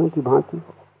बच्चों की भांति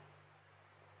हो।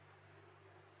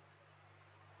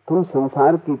 तुम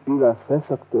संसार की पीड़ा सह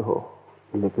सकते हो,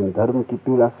 लेकिन धर्म की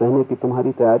पीड़ा सहने की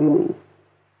तुम्हारी तैयारी नहीं।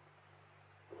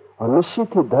 और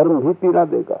निश्चित ही धर्म भी पीड़ा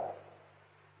देगा।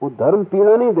 वो धर्म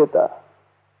पीड़ा नहीं देता।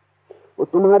 वो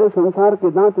तुम्हारे संसार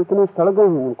के दांत इतने सड़ गए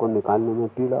हैं, उनको निकालने में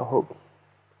पीड़ा होगी।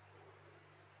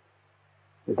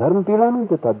 धर्म पीड़ा नहीं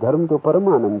देता, धर्म तो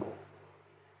परम आनंद है।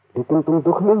 लेकिन तुम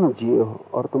दुख में ही जिए हो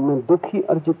और तुमने दुख ही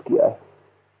अर्जित किया है।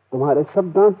 तुम्हारे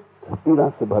सब दांत पीड़ा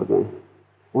से भर गए हैं,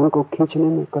 उनको खींचने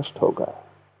में कष्ट होगा।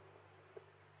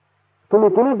 तुम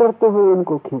इतने डरते हो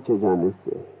उनको खींचे जाने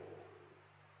से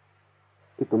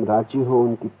कि तुम राजी हो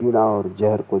उनकी पीड़ा और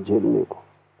जहर को झेलने को।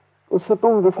 उससे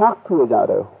तुम विषाक्त हुए जा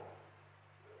रहे हो,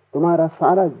 तुम्हारा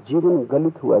सारा जीवन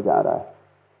गलित हुआ जा रहा है।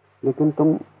 लेकिन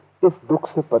तुम इस दुख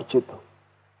से परिचित हो।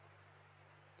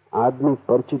 आदमी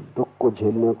परिचित दुख को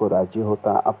झेलने को राजी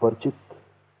होता, अपरिचित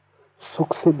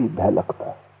सुख से भी भय लगता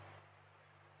है।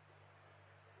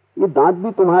 ये दांत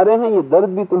भी तुम्हारे हैं, ये दर्द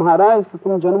भी तुम्हारा है, इससे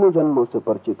तुम जन्मों जन्मों से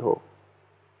परिचित हो।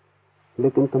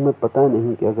 लेकिन तुम्हें पता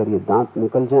नहीं कि अगर ये दांत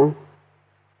निकल जाएं,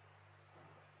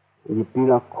 ये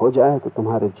पीड़ा खो जाए, तो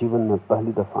तुम्हारे जीवन में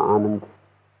पहली दफा आनंद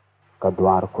का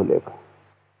द्वार खुलेगा।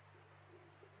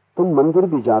 तुम मंदिर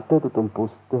भी जाते तो तुम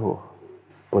पूछते हो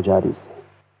पुजारी से,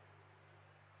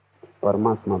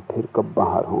 परमात्मा फिर कब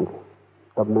बाहर होंगे,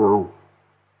 तब मैं आऊं।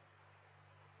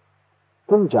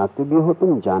 तुम जाते भी हो,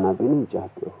 तुम जाना भी नहीं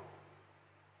चाहते हो।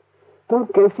 तुम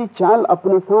कैसी चाल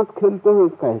अपने साथ खेलते हो,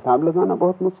 इसका हिसाब लगाना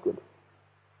बहुत मुश्किल है।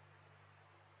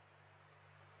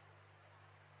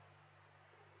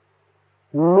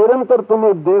 निरंतर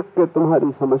तुम्हें देख के,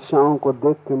 तुम्हारी समस्याओं को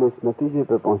देख के मैं इस नतीजे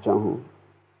पर पहुंचा हूं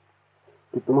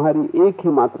कि तुम्हारी एक ही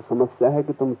मात्र समस्या है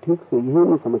कि तुम ठीक से यही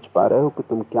नहीं समझ पा रहे हो कि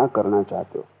तुम क्या करना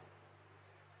चाहते हो।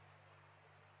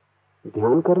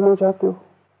 ध्यान करना चाहते हो,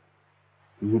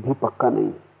 ये भी पक्का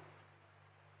नहीं।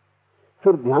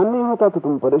 फिर ध्यान नहीं होता तो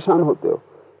तुम परेशान होते हो।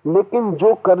 लेकिन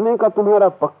जो करने का तुम्हारा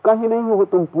पक्का ही नहीं है, वो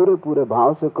तुम पूरे पूरे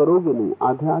भाव से करोगे नहीं,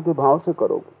 आधे आधे भाव से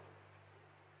करोगे।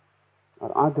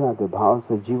 और आधे आधे भाव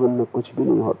से जीवन में कुछ भी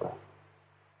नहीं होता।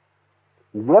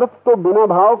 व्यर्थ तो बिना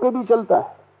भाव के भी चलता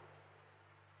है,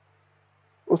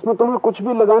 उसमें तुम्हें कुछ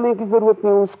भी लगाने की जरूरत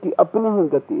नहीं, उसकी अपनी ही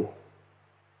गति है।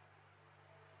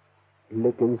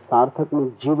 लेकिन सार्थक में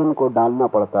जीवन को डालना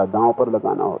पड़ता है, दांव पर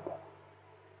लगाना होता है।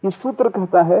 ये सूत्र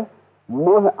कहता है,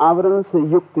 मोह आवरण से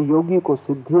युक्त योगी को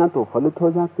सिद्धियां तो फलित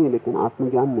हो जाती है, लेकिन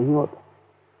आत्मज्ञान नहीं होता।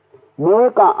 मोह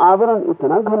का आवरण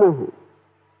इतना घना है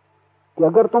कि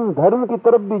अगर तुम धर्म की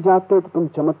तरफ भी जाते हो तो तुम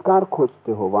चमत्कार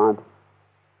खोजते हो।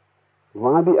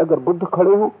 वहां भी अगर बुद्ध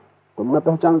खड़े हो तुम न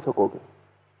पहचान सकोगे,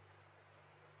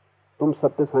 तुम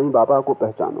सत्य साईं बाबा को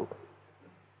पहचानोगे।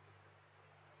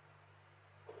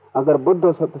 अगर बुद्ध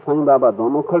और सत्य साईं बाबा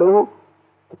दोनों खड़े हो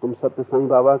तो तुम सत्य साईं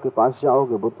बाबा के पास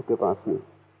जाओगे, बुद्ध के पास नहीं।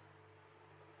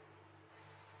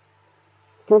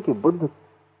 क्योंकि बुद्ध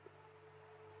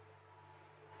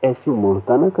ऐसी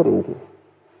मूर्खता न करेंगे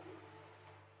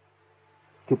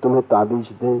कि तुम्हें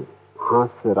ताबीज दें, हाथ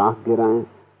से राख गिराएं।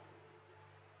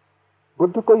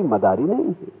 बुद्ध कोई मदारी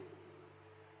नहीं है,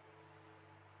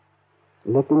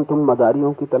 लेकिन तुम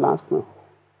मदारियों की तलाश में हो।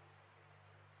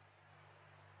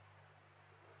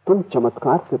 तुम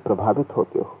चमत्कार से प्रभावित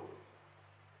होते हो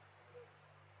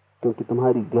क्योंकि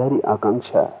तुम्हारी गहरी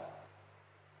आकांक्षा,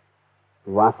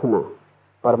 वासना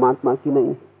परमात्मा की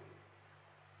नहीं,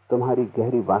 तुम्हारी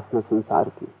गहरी वासना संसार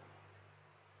की।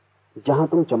 जहां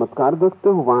तुम चमत्कार देखते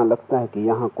हो वहां लगता है कि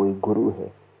यहां कोई गुरु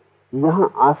है, यहां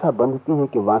आशा बंधती है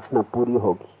कि वासना पूरी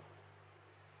होगी।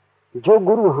 जो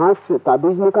गुरु हाथ से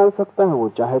ताबीज निकाल सकता है, वो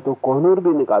चाहे तो कोहनूर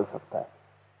भी निकाल सकता है।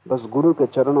 बस गुरु के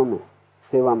चरणों में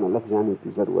सेवा में लग जाने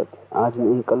की जरूरत है। आज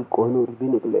नहीं कल कोहनूर भी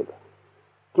निकलेगा।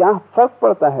 क्या फर्क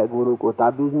पड़ता है, गुरु को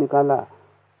ताबीज निकाला,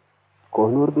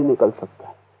 कोहनूर भी निकल सकता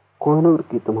है। कोहनूर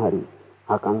की तुम्हारी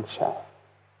आकांक्षा है।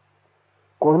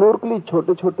 कोहनूर के लिए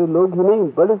छोटे छोटे लोग ही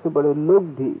नहीं, बड़े से बड़े लोग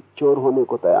भी चोर होने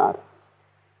को तैयार है।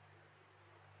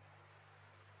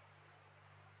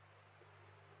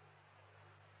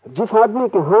 जिस आदमी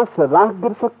के हाथ से राख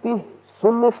गिर सकती है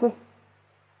सुनने से,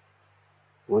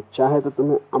 वो चाहे तो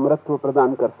तुम्हें अमरत्व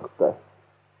प्रदान कर सकता है।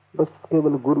 बस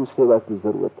केवल गुरु सेवा की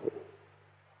जरूरत है।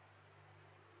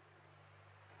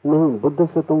 नहीं, बुद्ध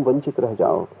से तुम वंचित रह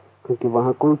जाओगे, क्योंकि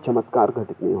वहां कोई चमत्कार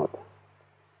घटित नहीं होता।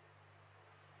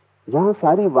 जहां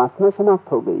सारी वासना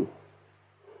समाप्त हो गई,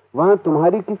 वहां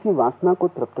तुम्हारी किसी वासना को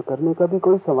तृप्त करने का भी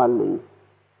कोई सवाल नहीं।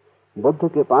 बुद्ध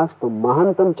के पास तो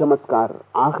महानतम चमत्कार,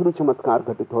 आखिरी चमत्कार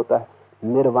घटित होता है।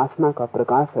 निर्वासना का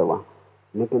प्रकाश है वहां,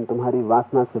 लेकिन तुम्हारी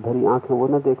वासना से भरी आंखें वो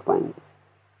न देख पाएंगे।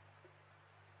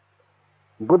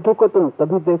 बुद्ध को तुम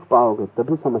तभी देख पाओगे,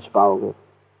 तभी समझ पाओगे,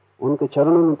 उनके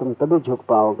चरणों में तुम तभी झुक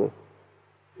पाओगे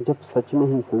जब सच में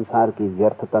ही संसार की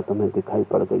व्यर्थता तुम्हें दिखाई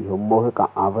पड़ गई हो, मोह का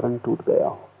आवरण टूट गया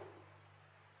हो।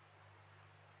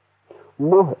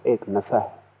 मोह एक नशा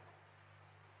है।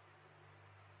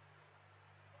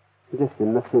 जैसे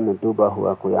नशे में डूबा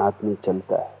हुआ कोई आदमी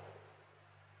चलता है,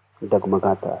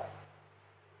 डगमगाता है,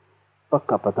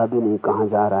 पक्का पता भी नहीं कहां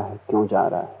जा रहा है, क्यों जा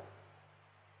रहा है,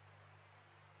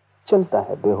 चलता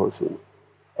है बेहोशी में।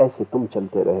 ऐसे तुम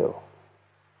चलते रहे हो।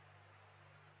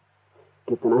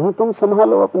 कितना ही तुम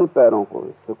संभालो अपने पैरों को,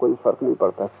 इससे कोई फर्क नहीं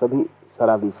पड़ता। सभी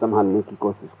शराबी संभालने की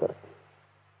कोशिश करते।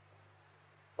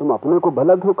 तुम अपने को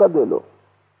भला धोखा दे लो,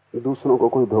 दूसरों को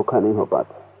कोई धोखा नहीं हो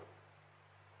पाता।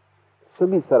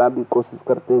 सभी शराबी कोशिश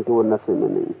करते हैं कि वो नशे में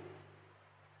नहीं।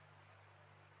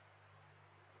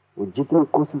 वो जितनी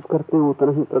कोशिश करते हैं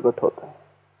उतना ही प्रकट होता है।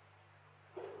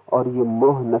 और ये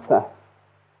मोह नशा है।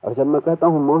 और जब मैं कहता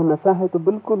हूं मोह नशा है, तो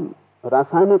बिल्कुल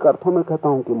रासायनिक अर्थों में कहता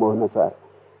हूं कि मोह नशा है।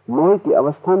 मोह की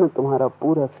अवस्था में तुम्हारा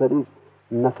पूरा शरीर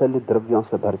नशीले द्रव्यों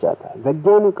से भर जाता है।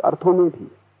 वैज्ञानिक अर्थों में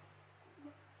भी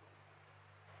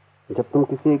जब तुम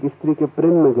किसी एक स्त्री के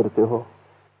प्रेम में गिरते हो,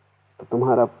 तो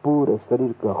तुम्हारा पूरे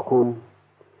शरीर का खून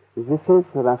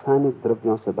विशेष रासायनिक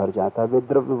द्रव्यों से भर जाता है। वे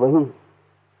द्रव्य वही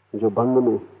जो भंग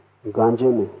में, गांजे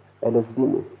में, एलएसडी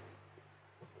में।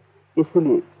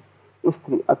 इसलिए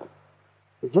स्त्री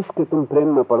जिसके तुम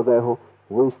प्रेम में पड़ गए हो,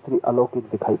 वो स्त्री अलौकिक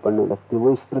दिखाई पड़ने लगती।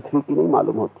 वो इस पृथ्वी की नहीं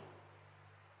मालूम होती।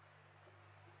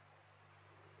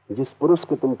 जिस पुरुष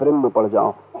के तुम प्रेम में पड़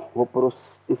जाओ, वो पुरुष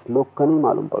इस लोक का नहीं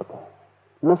मालूम पड़ता।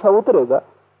 नशा उतरेगा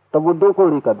तब वो दो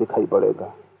कौड़ी का दिखाई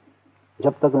पड़ेगा।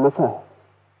 जब तक नशा है,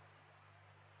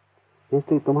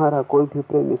 इसलिए तुम्हारा कोई भी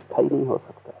प्रेम स्थायी नहीं हो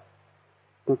सकता,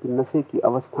 क्योंकि नशे की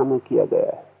अवस्था में किया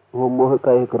गया है। वो मोह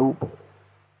का एक रूप है।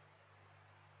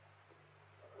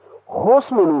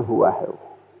 होश में नहीं हुआ है, वो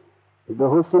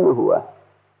बेहोशी में हुआ है।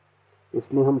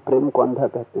 इसलिए हम प्रेम को अंधा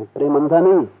कहते हैं। प्रेम अंधा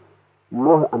नहीं,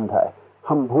 मोह अंधा है।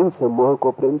 हम भूल से मोह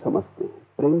को प्रेम समझते हैं।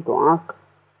 प्रेम तो आंख,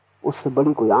 उससे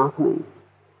बड़ी कोई आंख नहीं।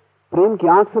 प्रेम की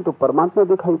आंख से तो परमात्मा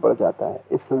दिखाई पड़ जाता है,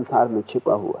 इस संसार में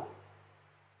छिपा हुआ।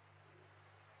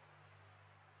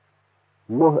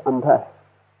 मोह अंधा है।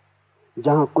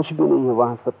 जहां कुछ भी नहीं है,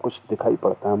 वहां सब कुछ दिखाई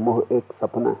पड़ता है। मोह एक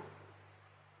सपना है।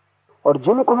 और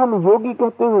जिनको हम योगी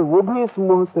कहते हैं, वो भी इस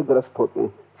मोह से ग्रस्त होते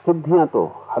हैं। सिद्धियां तो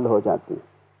हल हो जाती हैं,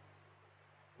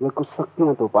 वे कुछ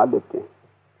शक्तियां तो पा लेते हैं।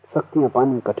 शक्तियां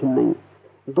पानी कठिन नहीं।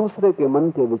 दूसरे के मन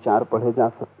के विचार पढ़े जा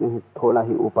सकते हैं, थोड़ा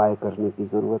ही उपाय करने की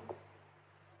जरूरत है।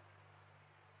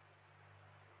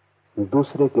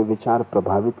 दूसरे के विचार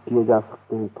प्रभावित किए जा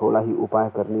सकते हैं, थोड़ा ही उपाय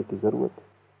करने की जरूरत है।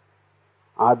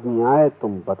 आदमी आए,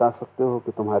 तुम बता सकते हो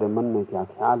कि तुम्हारे मन में क्या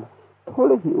ख्याल है,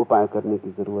 थोड़े ही उपाय करने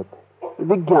की जरूरत है।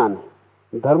 विज्ञान है,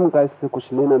 धर्म का इससे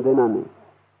कुछ लेना देना नहीं।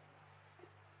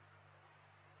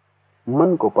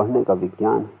 मन को पढ़ने का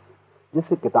विज्ञान है,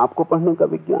 जैसे किताब को पढ़ने का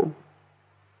विज्ञान है।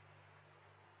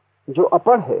 जो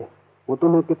अपढ़ है, वो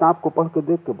तुम्हें किताब को पढ़ के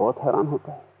देख के बहुत हैरान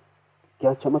होता है।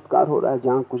 क्या चमत्कार हो रहा है,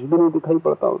 जहां कुछ भी नहीं दिखाई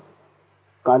पड़ता उसे,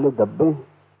 काले धब्बे हैं,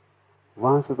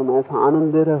 वहां से तुम ऐसा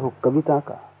आनंद ले रहे हो, कविता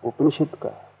का, उपनिषद का,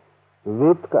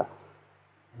 वेद का,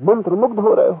 मंत्र मुग्ध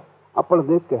हो रहे हो। अपढ़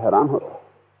देख के हैरान होता है।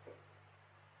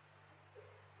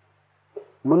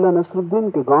 मुल्ला नसरुद्दीन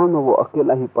के गांव में वो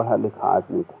अकेला ही पढ़ा लिखा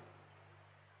आदमी था।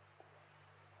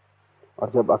 और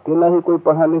जब अकेला ही कोई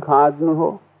पढ़ा लिखा आदमी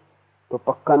हो, तो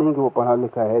पक्का नहीं कि वो पढ़ा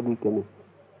लिखा है भी कि नहीं,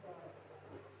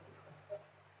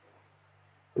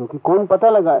 क्योंकि कौन पता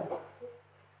लगाए।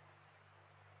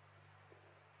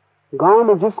 गांव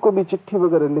में जिसको भी चिट्ठी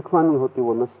वगैरह लिखवानी होती,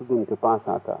 वो नसरुद्दीन के पास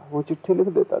आता, वो चिट्ठी लिख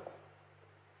देता था।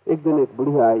 एक दिन एक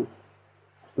बुढ़िया आई,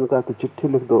 उसने कहा कि चिट्ठी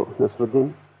लिख दो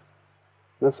नसरुद्दीन।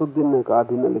 नसरुद्दीन ने कहा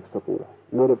अभी न लिख सकूंगा,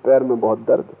 मेरे पैर में बहुत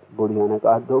दर्द। बुढ़िया ने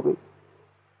कहा हद हो गई,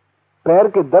 पैर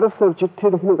के दर्द से चिट्ठी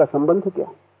लिखने का संबंध क्या?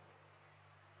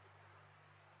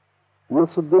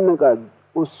 नसरुद्दीन ने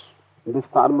कहा उस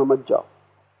विस्तार में मत जाओ,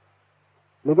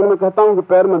 लेकिन मैं कहता हूं कि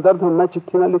पैर में दर्द है, मैं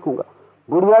चिट्ठी ना लिखूंगा।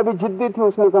 बुढ़िया भी जिद्दी थी,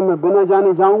 उसने कहा मैं बिना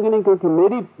जाने जाऊंगी नहीं, क्योंकि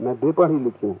मैं बेपढ़ी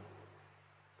लिखी हूं।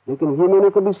 लेकिन ये मैंने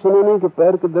कभी सुना नहीं कि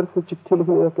पैर के दर्द से चिट्ठी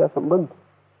लिखने का क्या संबंध।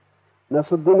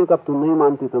 नसरुद्दीन ने कहा तू नहीं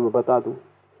मानती तो मैं बता दूं।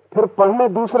 फिर पढ़ने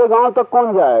दूसरे गांव तक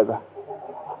कौन जाएगा?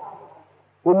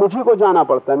 वो मुझे को जाना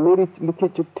पड़ता है। मेरी लिखी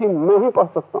चिट्ठी मैं ही पढ़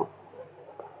सकता हूं।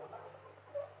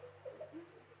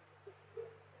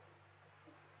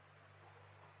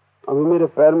 अभी मेरे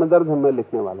पैर में दर्द है, मैं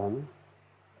लिखने वाला नहीं।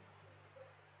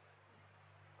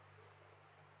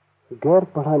 गैर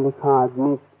पढ़ा लिखा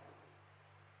आदमी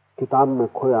किताब में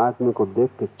खोए आदमी को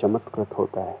देख के चमत्कृत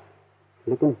होता है,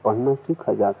 लेकिन पढ़ना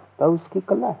सीखा जा सकता है, उसकी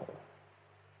कला है।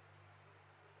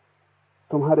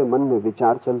 तुम्हारे मन में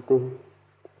विचार चलते हैं,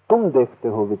 तुम देखते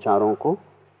हो विचारों को,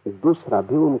 दूसरा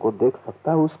भी उनको देख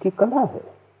सकता है, उसकी कला है।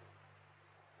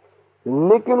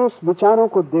 लेकिन उस विचारों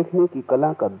को देखने की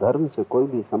कला का धर्म से कोई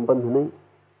भी संबंध नहीं।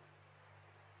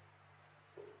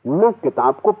 न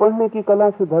किताब को पढ़ने की कला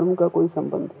से धर्म का कोई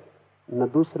संबंध है, न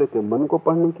दूसरे के मन को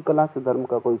पढ़ने की कला से धर्म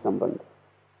का कोई संबंध है।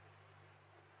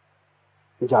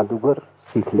 जादूगर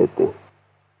सीख लेते हैं,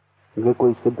 वे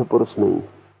कोई सिद्ध पुरुष नहीं,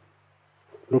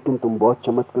 लेकिन तुम बहुत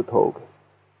चमत्कृत होगे।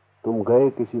 तुम गए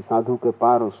किसी साधु के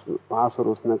पास और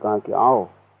उसने कहा कि आओ,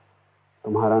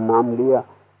 तुम्हारा नाम लिया,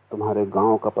 तुम्हारे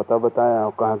गांव का पता बताया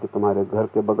और कहा कि तुम्हारे घर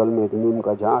के बगल में एक नीम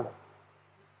का झाड़,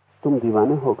 तुम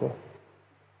दीवाने हो गए।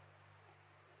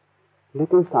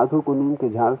 लेकिन साधु को नीम के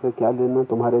झाड़ से क्या लेना,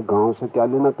 तुम्हारे गांव से क्या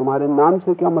लेना, तुम्हारे नाम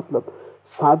से क्या मतलब?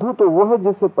 साधु तो वो है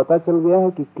जिसे पता चल गया है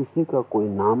कि किसी का कोई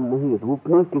नाम नहीं, रूप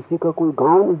नहीं, किसी का कोई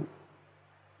गांव नहीं।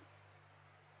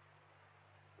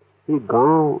 ये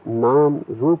गांव, नाम,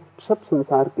 रूप सब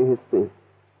संसार के हिस्से हैं।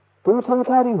 तुम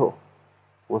संसारी हो।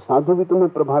 वो साधु भी तुम्हें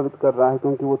प्रभावित कर रहा है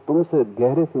क्योंकि वो तुमसे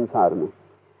गहरे संसार में,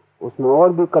 उसने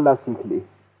और भी कला सीख ली,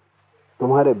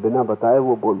 तुम्हारे बिना बताए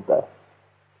वो बोलता है।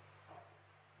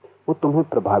 वो तुम्हें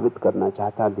प्रभावित करना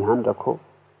चाहता है। ध्यान रखो,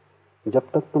 जब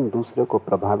तक तुम दूसरे को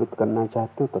प्रभावित करना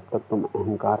चाहते हो तब तक तुम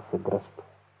अहंकार से ग्रस्त हो।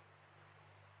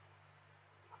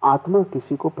 आत्मा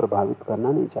किसी को प्रभावित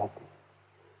करना नहीं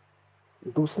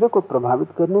चाहती। दूसरे को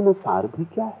प्रभावित करने में सार भी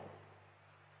क्या है?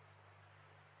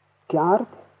 क्या अर्थ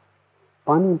है?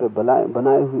 पानी पे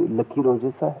बनाए हुई लकीरों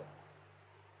जैसा है।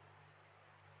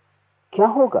 क्या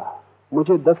होगा?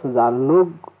 मुझे 10,000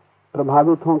 लोग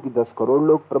प्रभावित हों कि 10 करोड़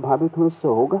लोग प्रभावित हों, इससे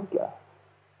होगा क्या?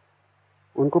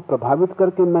 उनको प्रभावित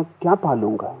करके मैं क्या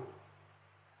पालूंगा?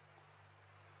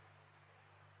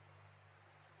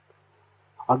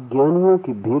 अज्ञानियों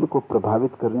की भीड़ को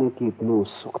प्रभावित करने की इतनी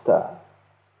उत्सुकता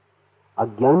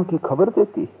अज्ञान की खबर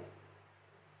देती है।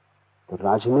 तो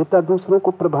राजनेता दूसरों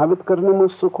को प्रभावित करने में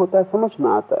उत्सुक होता है, समझ में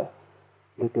आता है,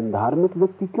 लेकिन धार्मिक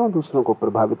व्यक्ति क्यों दूसरों को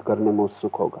प्रभावित करने में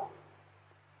उत्सुक होगा?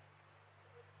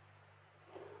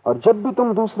 और जब भी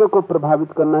तुम दूसरे को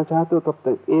प्रभावित करना चाहते हो तब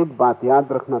तक एक बात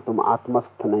याद रखना, तुम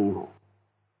आत्मस्थ नहीं हो।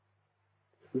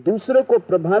 दूसरे को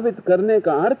प्रभावित करने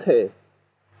का अर्थ है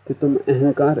कि तुम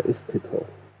अहंकार स्थित हो।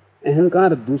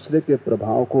 अहंकार दूसरे के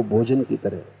प्रभाव को भोजन की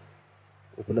तरह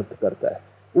उपलब्ध करता है,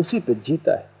 उसी पे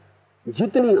जीता है।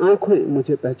 जितनी आंखें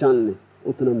मुझे पहचान लें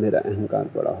उतना मेरा अहंकार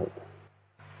बड़ा होता है।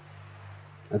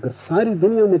 अगर सारी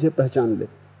दुनिया मुझे पहचान ले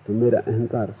तो मेरा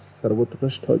अहंकार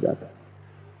सर्वोत्कृष्ट हो जाता है।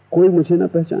 कोई मुझे ना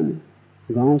पहचाने,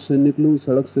 गांव से निकलूं,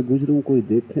 सड़क से गुजरूं, कोई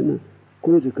देखे ना,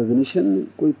 कोई रिकॉग्निशन नहीं,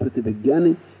 कोई प्रतिभिज्ञा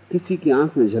नहीं, किसी की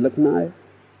आंख में झलक ना आए,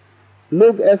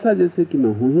 लोग ऐसा जैसे कि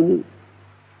मैं हूं ही नहीं,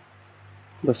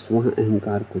 बस वहां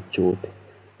अहंकार को चोट है।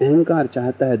 अहंकार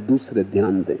चाहता है दूसरे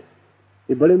ध्यान दें।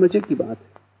 ये बड़े मजे की बात है।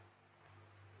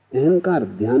 अहंकार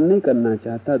ध्यान नहीं करना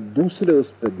चाहता, दूसरे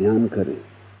उस पर ध्यान करें,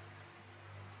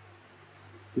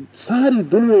 सारी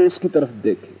दुनिया उसकी तरफ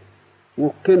देखे,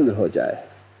 वो केंद्र हो जाए।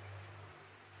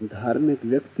 धार्मिक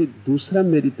व्यक्ति दूसरा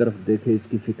मेरी तरफ देखे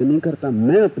इसकी फिक्र नहीं करता,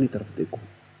 मैं अपनी तरफ देखूं,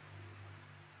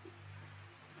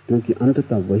 क्योंकि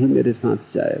अंततः वही मेरे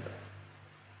साथ जाएगा।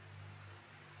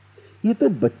 ये तो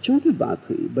बच्चों की बात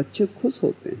हुई। बच्चे खुश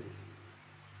होते हैं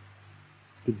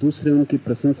कि दूसरे उनकी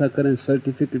प्रशंसा करें,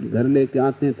 सर्टिफिकेट घर लेके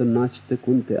आते हैं तो नाचते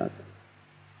कूदते आते।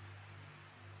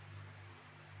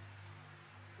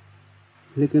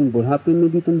 लेकिन बुढ़ापे में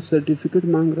भी तुम सर्टिफिकेट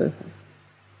मांग रहे हो,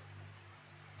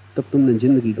 तब तुमने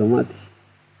जिंदगी गंवा दी।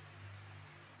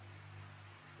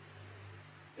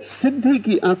 सिद्धि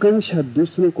की आकांक्षा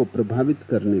दूसरों को प्रभावित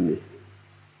करने में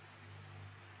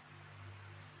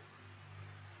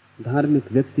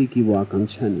धार्मिक व्यक्ति की वो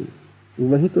आकांक्षा नहीं,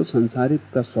 वही तो संसारिक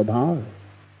का स्वभाव है।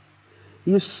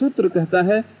 ये सूत्र कहता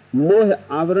है, मोह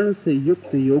आवरण से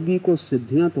युक्त योगी को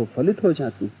सिद्धियां तो फलित हो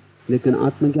जाती, लेकिन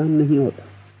आत्मज्ञान नहीं होता।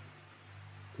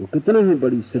 वो कितना ही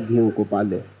बड़ी सिद्धियों को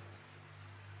पाले,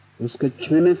 उसके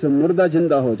छूने से मुर्दा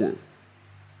जिंदा हो जाए,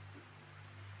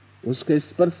 उसके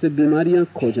स्पर्श से बीमारियां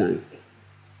खो जाएं,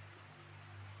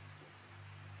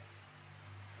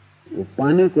 वो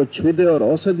पानी को छू दे और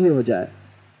औषधि हो जाए,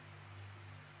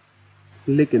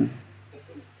 लेकिन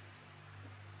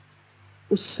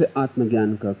उससे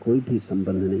आत्मज्ञान का कोई भी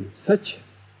संबंध नहीं। सच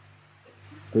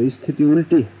तो स्थिति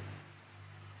उल्टी है।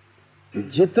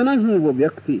 जितना ही वो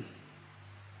व्यक्ति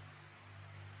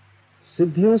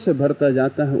सिद्धियों से भरता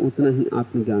जाता है उतना ही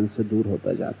आत्मज्ञान से दूर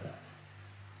होता जाता है,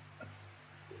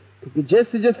 क्योंकि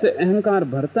जैसे जैसे अहंकार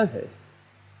भरता है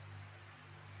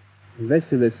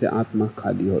वैसे वैसे आत्मा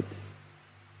खाली होती,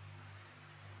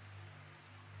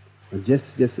 और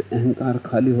जैसे जैसे अहंकार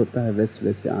खाली होता है वैसे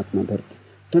वैसे आत्मा भरती।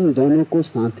 तुम दोनों को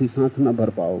साथ ही साथ न भर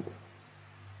पाओगे।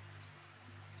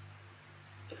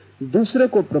 दूसरे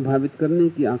को प्रभावित करने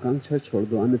की आकांक्षा छोड़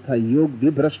दो, अन्यथा योग भी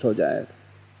भ्रष्ट हो जाएगा।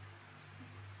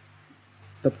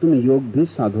 तब तुम योग भी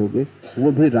साधोगे,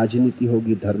 वो भी राजनीति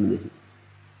होगी, धर्म नहीं।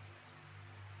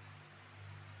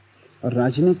 और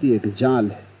राजनीति एक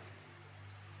जाल है,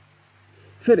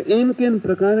 फिर इन के इन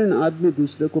प्रकार आदमी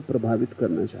दूसरे को प्रभावित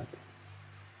करना चाहता है,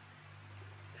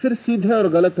 फिर सीधे और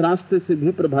गलत रास्ते से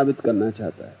भी प्रभावित करना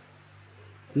चाहता है।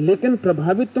 लेकिन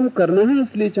प्रभावित तुम करना है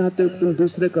इसलिए चाहते हो कि तुम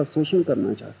दूसरे का शोषण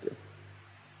करना चाहते हो।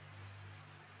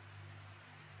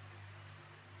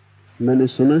 मैंने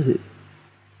सुना है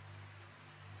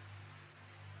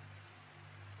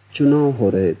चुनाव हो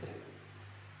रहे थे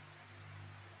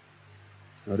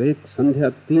और एक संध्या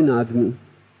 3 आदमी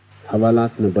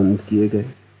हवालात में बंद किए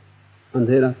गए।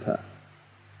 अंधेरा था,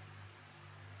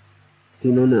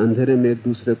 तीनों ने अंधेरे में एक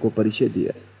दूसरे को परिचय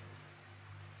दिया।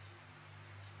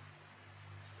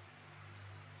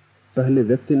 पहले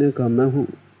व्यक्ति ने कहा, मैं हूं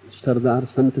सरदार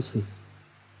संत सिंह,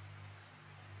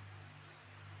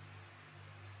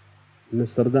 मैं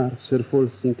सरदार सिरफोल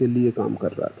सिंह के लिए काम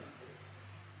कर रहा था।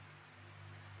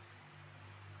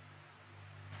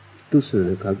 दूसरे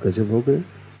ने कहा, गजब हो गए,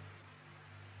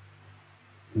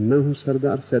 मैं हूं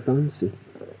सरदार शैतान सिंह,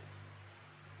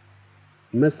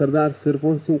 मैं सरदार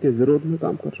सिरफोल सिंह के विरोध में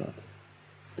काम कर रहा था।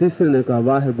 तीसरे ने कहा,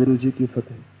 वाह है गुरु जी की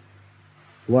फतेह,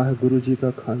 वाह है गुरु जी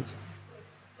का खालसा,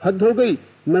 हद हो गई,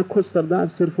 मैं खुद सरदार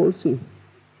सिरफोल सिंह।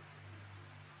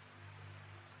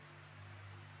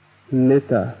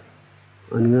 नेता,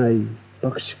 अनुयायी,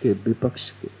 पक्ष के विपक्ष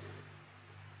के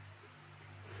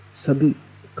सभी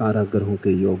कारागृहों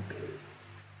के योग्य,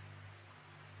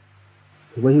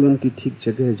 वही उनकी ठीक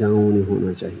जगह जहां उन्हें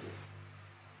होना चाहिए।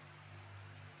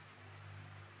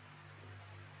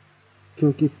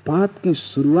 क्योंकि पाप की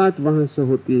शुरुआत वहां से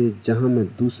होती है जहां मैं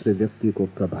दूसरे व्यक्ति को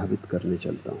प्रभावित करने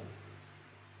चलता हूं।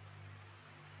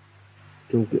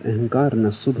 क्योंकि अहंकार न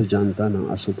शुभ जानता न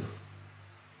अशुभ,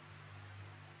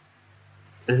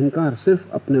 अहंकार सिर्फ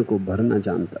अपने को भरना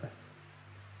जानता है।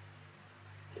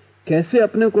 कैसे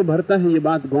अपने को भरता है, ये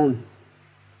बात गौण है।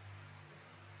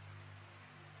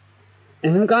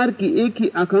 अहंकार की एक ही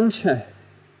आकांक्षा है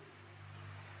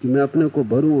कि मैं अपने को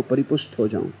भरूं और परिपुष्ट हो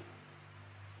जाऊं।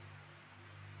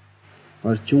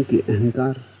 और चूंकि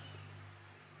अहंकार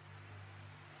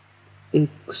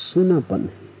एक सूनापन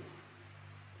है,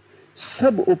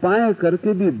 सब उपाय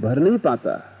करके भी भर नहीं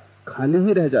पाता, खाली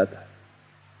ही रह जाता है।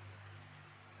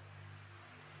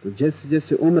 तो जैसे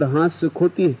जैसे उम्र हाथ से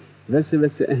खोती है वैसे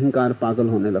वैसे अहंकार पागल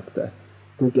होने लगता है,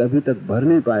 क्योंकि अभी तक भर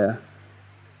नहीं पाया,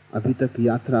 अभी तक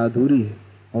यात्रा अधूरी है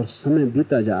और समय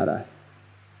बीता जा रहा है।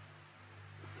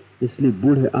 इसलिए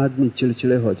बूढ़े आदमी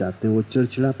चिड़चिड़े हो जाते हैं। वो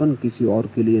चिड़चिड़ापन किसी और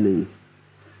के लिए नहीं,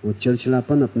 वो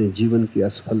चिड़चिड़ापन अपने जीवन की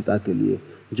असफलता के लिए।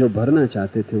 जो भरना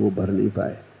चाहते थे वो भर नहीं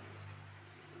पाए।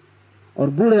 और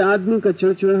बूढ़े आदमी का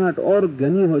चिड़चिड़ाहट और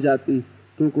घनी हो जाती,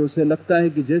 क्योंकि उसे लगता है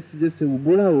कि जैसे जैसे वो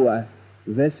बूढ़ा हुआ है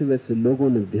वैसे वैसे लोगों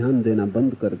ने ध्यान देना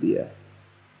बंद कर दिया है,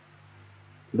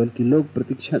 बल्कि लोग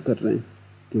प्रतीक्षा कर रहे हैं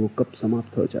कि वो कब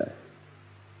समाप्त हो जाए।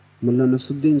 मुल्ला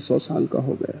नसरुद्दीन 100 साल का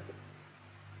हो गया।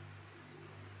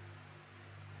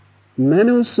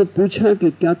 मैंने उससे पूछा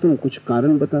कि क्या तुम कुछ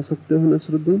कारण बता सकते हो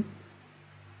नसरुद्दीन,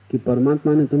 कि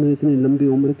परमात्मा ने तुम्हें इतनी लंबी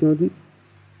उम्र क्यों दी?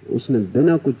 उसने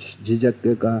बिना कुछ झिझक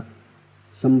के कहा,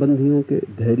 संबंधियों के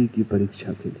धैर्य की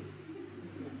परीक्षा के लिए।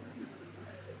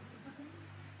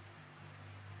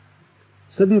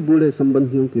 सभी बूढ़े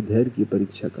संबंधियों के धैर्य की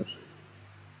परीक्षा कर रहे हैं।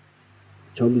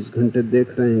 24 घंटे देख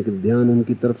रहे हैं कि ध्यान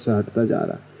उनकी तरफ से हटता जा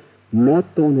रहा है।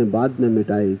 मौत तो उन्हें बाद में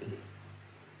मिटाएगी,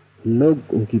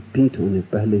 लोग उनकी पीठ उन्हें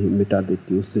पहले ही मिटा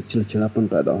देती, उससे चिड़चिड़ापन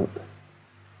पैदा होता है।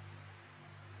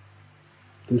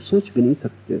 तुम सोच भी नहीं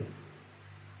सकते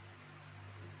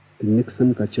कि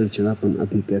निक्सन का चिड़चिड़ापन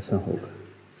अभी कैसा होगा।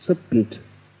 सब पीठ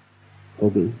हो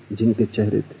गई, जिनके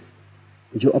चेहरे थे,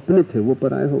 जो अपने थे वो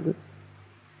पराये हो गए,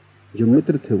 जो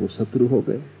मित्र थे वो शत्रु हो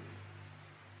गए,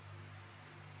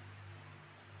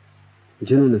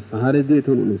 जिन्होंने सहारे दिए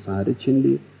थे उन्होंने सहारे छीन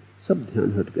लिए, सब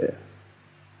ध्यान हट गया।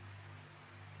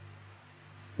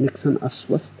 निक्सन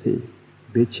अस्वस्थ है,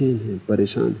 बेचैन है,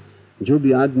 परेशान है। जो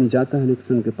भी आदमी जाता है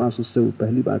निक्सन के पास, उससे वो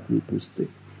पहली बात नहीं पूछते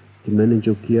कि मैंने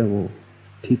जो किया वो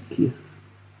ठीक किया,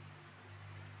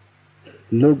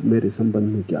 लोग मेरे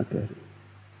संबंध में क्या कह रहे हैं।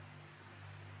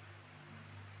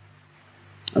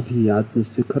 अभी आदमी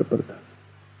शिखर पर था,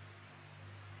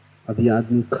 अभी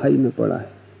आदमी खाई में पड़ा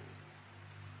है।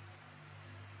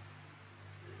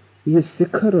 ये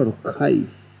शिखर और खाई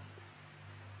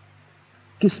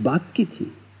किस बात की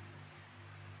थी?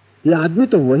 ये आदमी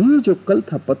तो वही जो कल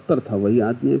था, पत्थर था, वही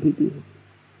आदमी अभी भी है।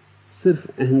 सिर्फ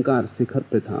अहंकार शिखर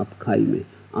पे था, अब खाई में।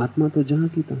 आत्मा तो जहां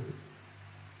की तहां।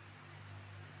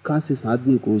 काश इस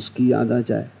आदमी को उसकी याद आ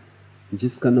जाए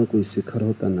जिसका न कोई शिखर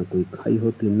होता, न कोई खाई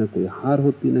होती, न कोई हार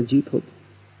होती, न जीत होती।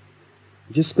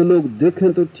 जिसको लोग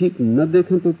देखें तो ठीक, न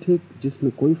देखें तो ठीक,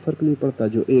 जिसमें कोई फर्क नहीं पड़ता,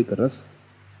 जो एक रस।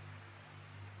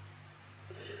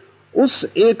 उस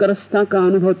एक रास्ता का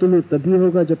अनुभव तुम्हें तभी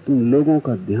होगा जब तुम लोगों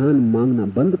का ध्यान मांगना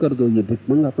बंद कर दो, ये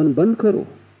भिखमंगापन बंद करो।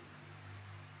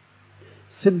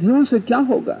 सिद्धियों से क्या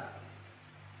होगा?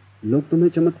 लोग तुम्हें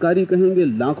चमत्कारी कहेंगे,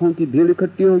 लाखों की भीड़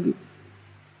इकट्ठी होगी,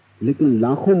 लेकिन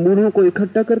लाखों मूढ़ों को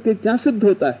इकट्ठा करके क्या सिद्ध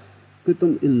होता है कि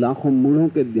तुम इन लाखों मूढ़ों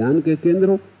के ध्यान के केंद्र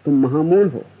हो? तुम महामूढ़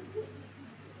हो।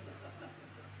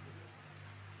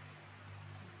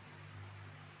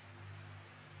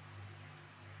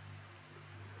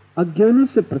 अज्ञानी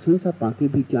से प्रशंसा पाके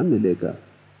भी क्या मिलेगा?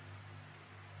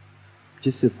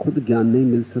 जिससे खुद ज्ञान नहीं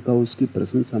मिल सका उसकी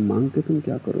प्रशंसा मांग के तुम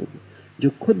क्या करोगे? जो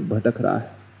खुद भटक रहा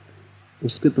है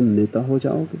उसके तुम नेता हो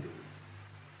जाओगे।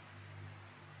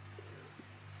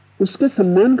 उसके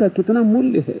सम्मान का कितना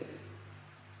मूल्य है?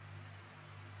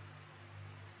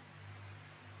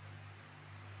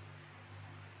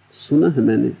 सुना है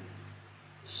मैंने,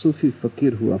 सूफी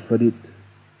फकीर हुआ फरीद,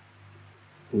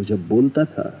 वो जब बोलता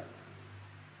था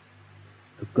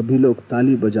तो कभी लोग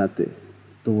ताली बजाते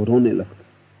तो वो रोने लगता।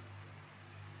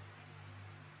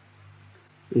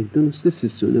 एक दिन उसके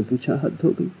शिष्यों ने पूछा, हद हो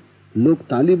गई, लोग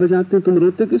ताली बजाते तुम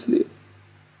रोते किस लिए?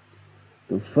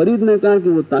 तो फरीद ने कहा कि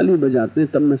वो ताली बजाते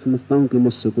तब मैं समझता हूं कि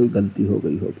मुझसे कोई गलती हो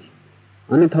गई होगी,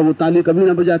 अन्यथा वो ताली कभी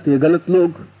ना बजाते, गलत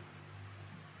लोग।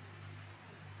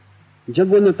 जब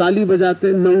वो न ताली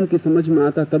बजाते न उनकी समझ में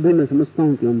आता, तभी मैं समझता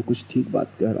हूं कि हम कुछ ठीक बात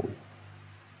कह रहा हूं।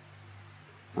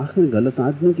 आखिर गलत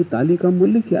आदमी की ताली का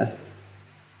मूल्य क्या है?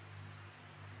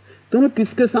 तुम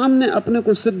किसके सामने अपने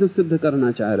को सिद्ध सिद्ध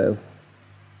करना चाह रहे हो?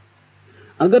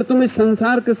 अगर तुम इस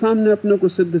संसार के सामने अपने को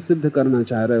सिद्ध सिद्ध करना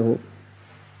चाह रहे हो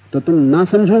तो तुम ना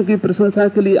समझो की प्रशंसा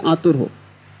के लिए आतुर हो,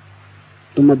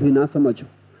 तुम अभी ना समझो।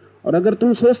 और अगर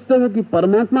तुम सोचते हो कि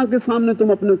परमात्मा के सामने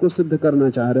तुम अपने को सिद्ध करना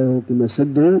चाह रहे हो कि मैं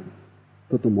सिद्ध हूं,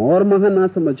 तो तुम और महान ना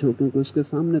समझो, क्योंकि उसके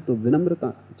सामने तो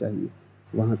विनम्रता चाहिए,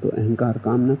 वहां तो अहंकार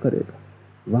काम ना करेगा।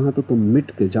 वहां तो तुम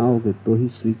मिट के जाओगे तो ही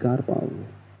स्वीकार पाओगे।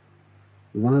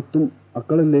 वहां तुम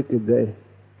अकड़ लेके गए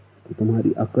तो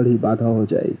तुम्हारी अकड़ ही बाधा हो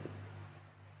जाएगी।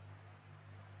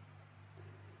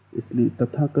 इसलिए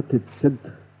तथाकथित सिद्ध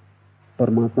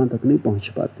परमात्मा तक नहीं पहुंच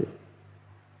पाते,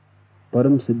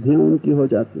 परम सिद्धियां उनकी हो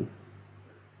जाती,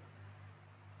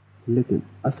 लेकिन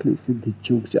असली सिद्धि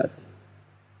चूक जाती।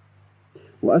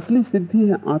 वो असली सिद्धि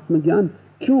है आत्मज्ञान।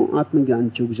 क्यों आत्मज्ञान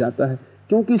चूक जाता है?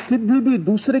 क्योंकि सिद्धि भी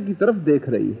दूसरे की तरफ देख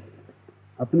रही है,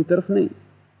 अपनी तरफ नहीं।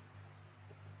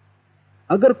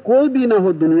 अगर कोई भी ना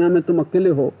हो दुनिया में, तुम अकेले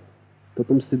हो, तो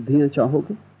तुम सिद्धियां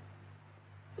चाहोगे?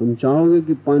 तुम चाहोगे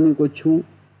कि पानी को छू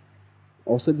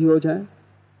औषधि हो जाए,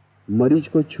 मरीज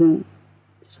को छू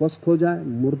स्वस्थ हो जाए,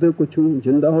 मुर्दे को छू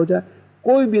जिंदा हो जाए?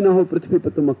 कोई भी ना हो पृथ्वी पर,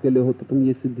 तुम अकेले हो, तो तुम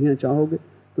ये सिद्धियां चाहोगे?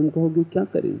 तुम कहोगे क्या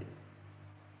करेंगे,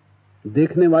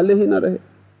 देखने वाले ही ना रहे।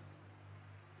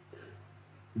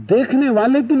 देखने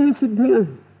वाले के लिए सिद्धियां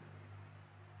हैं,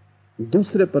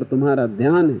 दूसरे पर तुम्हारा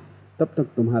ध्यान है, तब तक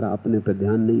तुम्हारा अपने पर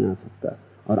ध्यान नहीं आ सकता।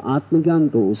 और आत्मज्ञान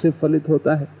तो उसे फलित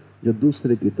होता है जो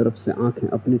दूसरे की तरफ से आंखें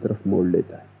अपनी तरफ मोड़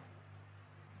लेता है।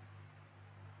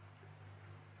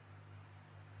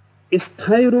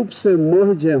 स्थायी रूप से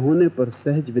मोह जय होने पर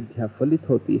सहज विद्या फलित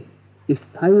होती है।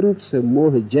 स्थायी रूप से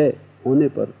मोह जय होने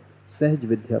पर सहज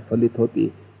विद्या फलित होती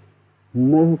है।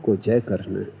 मोह को जय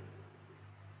करना है।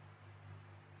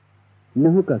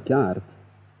 मोह का क्या अर्थ?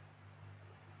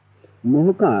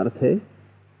 मोह का अर्थ है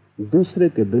दूसरे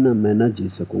के बिना मैं न जी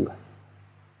सकूंगा,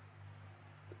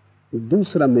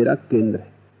 दूसरा मेरा केंद्र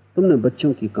है। तुमने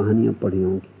बच्चों की कहानियां पढ़ी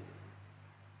होंगी,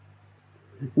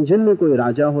 जिनमें कोई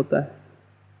राजा होता है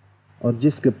और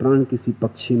जिसके प्राण किसी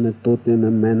पक्षी में, तोते में,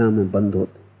 मैना में बंद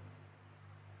होते।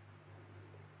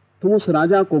 तुम उस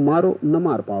राजा को मारो, न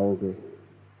मार पाओगे।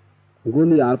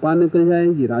 गोली आर पार निकल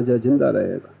जाएगी, राजा जिंदा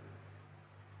रहेगा।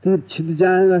 तीर छिद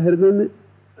जाएगा हृदय में,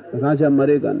 राजा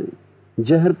मरेगा नहीं।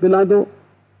 जहर पिला दो,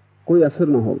 कोई असर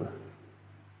न होगा,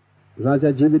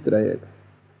 राजा जीवित रहेगा।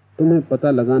 तुम्हें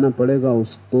पता लगाना पड़ेगा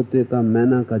उस तोते का,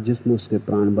 मैना का, जिसमें उसके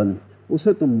प्राण बंद।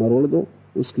 उसे तुम मरोड़ दो,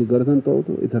 उसकी गर्दन तोड़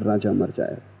दो, इधर राजा मर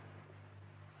जाएगा।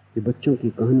 ये बच्चों की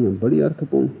कहानियां बड़ी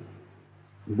अर्थपूर्ण,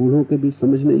 बूढ़ों के भी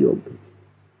समझने योग्य।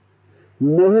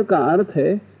 मोह का अर्थ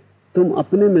है तुम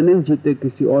अपने में नहीं जीते,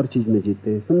 किसी और चीज में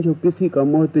जीते। समझो किसी का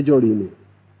मोह तिजोरी में,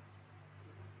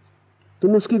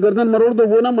 तुम उसकी गर्दन मरोड़ दो,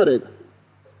 वो ना मरेगा।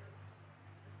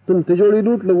 तुम तिजोरी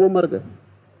लूट लो, वो मर गए।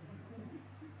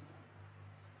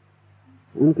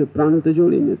 उनके प्राण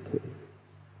तिजोरी में थे,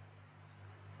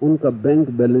 उनका बैंक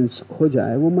बैलेंस खो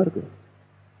जाए, वो मर गए।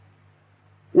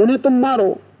 उन्हें तुम मारो,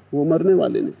 वो मरने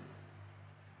वाले नहीं।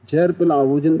 जहर पिलाओ,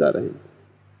 वो जिंदा रहेंगे।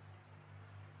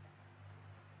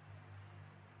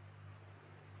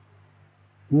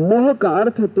 मोह का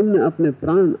अर्थ है तुमने अपने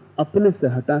प्राण अपने से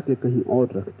हटा के कहीं और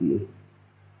रख दिए।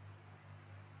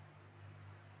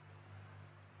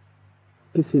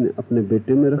 किसी ने अपने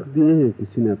बेटे में रख दिए हैं,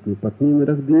 किसी ने अपनी पत्नी में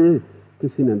रख दिए हैं,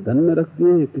 किसी ने धन में रख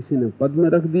दिए हैं, किसी ने पद में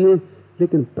रख दिए,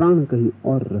 लेकिन प्राण कहीं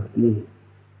और रख दिए हैं।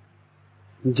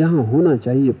 जहां होना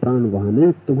चाहिए प्राण वहां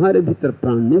नहीं। तुम्हारे भीतर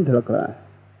प्राण नहीं धड़क रहा है,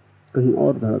 कहीं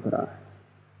और धड़क रहा है।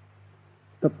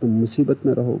 तब तुम मुसीबत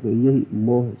में रहोगे। यही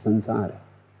मोह संसार है,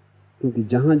 क्योंकि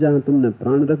जहां जहां तुमने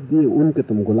प्राण रख दिए उनके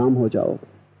तुम गुलाम हो जाओगे।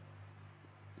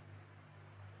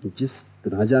 जिस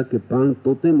राजा के प्राण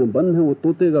तोते में बंद है वो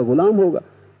तोते का गुलाम होगा,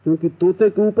 क्योंकि तोते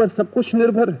के ऊपर सब कुछ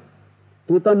निर्भर है।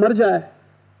 तोता मर जाए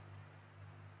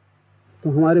तो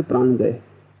हमारे प्राण गए,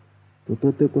 तो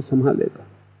तोते को संभालेगा।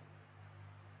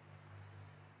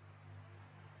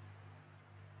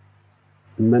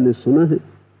 मैंने सुना है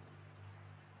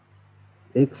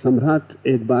एक सम्राट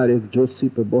एक बार एक ज्योतिषी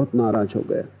पर बहुत नाराज हो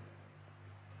गया,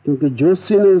 क्योंकि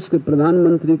ज्योतिषी ने उसके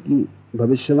प्रधानमंत्री की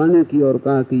भविष्यवाणी की और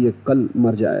कहा कि यह कल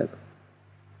मर जाएगा।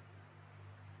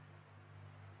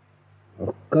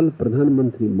 और कल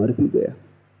प्रधानमंत्री मर भी गया।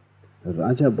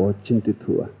 राजा बहुत चिंतित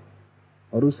हुआ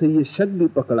और उसे यह शक भी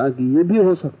पकड़ा कि यह भी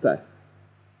हो सकता है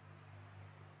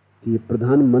कि यह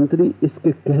प्रधानमंत्री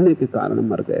इसके कहने के कारण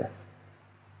मर गया।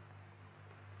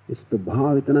 इस पे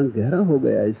भाव इतना गहरा हो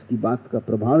गया, इसकी बात का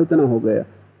प्रभाव इतना हो गया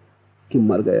कि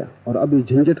मर गया। और अभी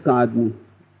झंझट का आदमी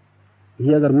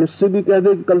ये अगर मुझसे भी कह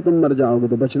दे कि कल तुम मर जाओगे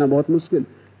तो बचना बहुत मुश्किल,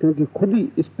 क्योंकि खुद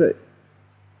ही इस पे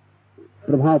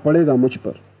प्रभाव पड़ेगा मुझ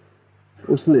पर।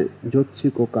 उसने ज्योतिषी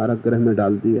को कारागृह में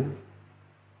डाल दिया।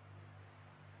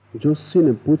 ज्योतिषी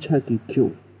ने पूछा कि क्यों?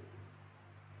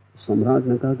 सम्राट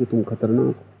ने कहा कि तुम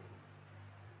खतरनाक हो।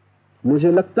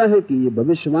 मुझे लगता है कि यह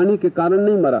भविष्यवाणी के कारण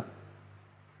नहीं मरा,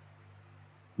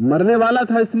 मरने वाला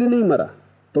था इसलिए नहीं मरा।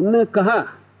 तुमने कहा,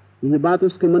 यह बात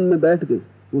उसके मन में बैठ गई,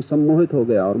 वो सम्मोहित हो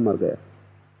गया और मर गया।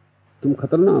 तुम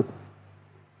खतरनाक हो।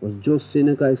 उस ज्योतिषी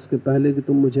ने कहा इसके पहले कि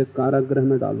तुम मुझे कारागृह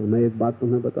में डालो, मैं एक बात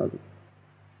तुम्हें बता दूं,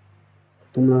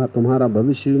 तुम्हारा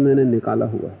भविष्य भी मैंने निकाला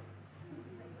हुआ है।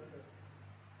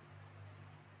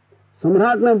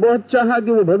 सम्राट ने बहुत चाहा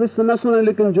कि वो भविष्य न सुने,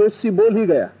 लेकिन ज्योतिषी बोल ही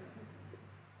गया।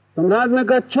 सम्राट ने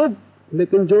कहा चुप,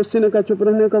 लेकिन ज्योतिषी ने कहा चुप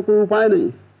रहने का कोई उपाय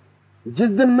नहीं। जिस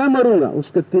दिन मैं मरूंगा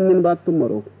उसके 3 दिन बाद तुम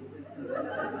मरोगे।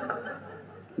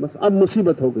 बस अब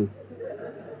मुसीबत हो गई।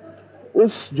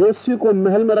 उस ज्योतिषी को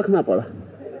महल में रखना पड़ा।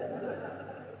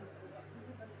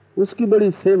 उसकी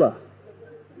बड़ी सेवा,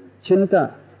 चिंता,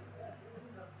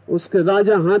 उसके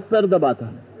राजा हाथ पैर दबाता,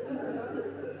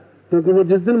 क्योंकि वो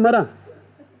जिस दिन मरा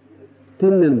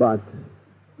 3 दिन बाद।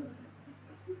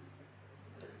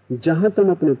 जहां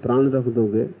तुम अपने प्राण रख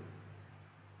दोगे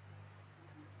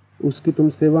उसकी तुम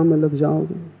सेवा में लग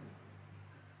जाओगे।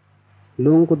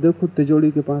 लोगों को देखो तिजोरी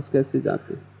के पास कैसे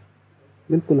जाते,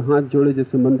 बिल्कुल हाथ जोड़े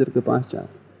जैसे मंदिर के पास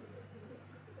जाते।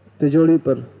 तिजोरी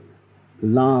पर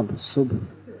लाभ शुभ,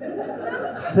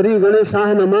 श्री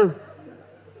गणेशाय नमः।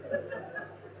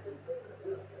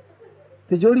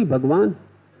 तिजोरी भगवान,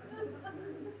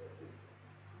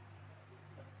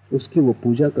 उसकी वो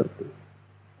पूजा करते।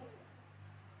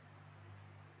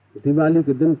 दिवाली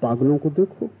के दिन पागलों को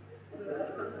देखो,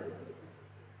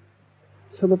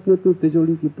 सब अपने अपनी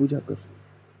तिजोरी की पूजा कर।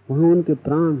 वहां उनके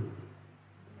प्राण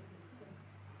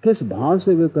किस भाव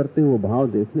से वे करते हैं, वो भाव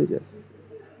देखने जैसे।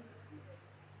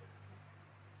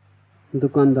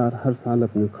 दुकानदार हर साल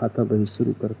अपने खाता बही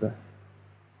शुरू करता है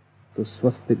तो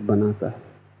स्वस्तिक बनाता है,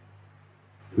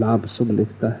 लाभ शुभ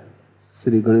लिखता है,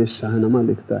 श्री गणेशाय नमः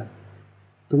लिखता है।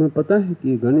 तुम्हें पता है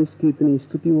कि गणेश की इतनी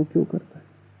स्तुति वो क्यों करता है?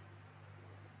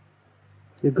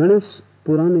 ये गणेश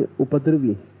पुराने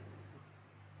उपद्रवी,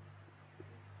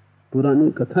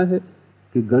 पुरानी कथा है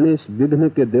कि गणेश विघ्न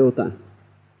के देवता हैं।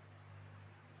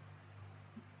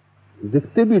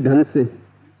 दिखते भी ढंग से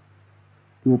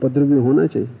कि उपद्रवी होना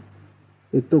चाहिए।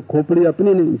 एक तो खोपड़ी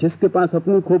अपनी नहीं, जिसके पास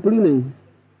अपनी खोपड़ी नहीं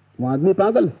वो आदमी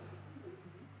पागल है।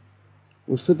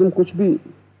 उससे तुम कुछ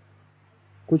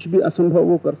भी असंभव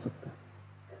वो कर सकता है।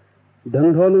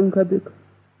 ढंग ढोल उनका देख,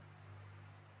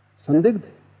 संदिग्ध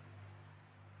है।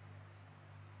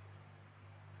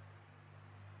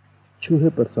 चूहे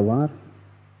पर सवार,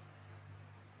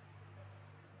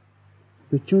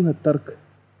 तो चूहा तर्क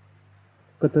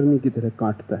कतरनी की तरह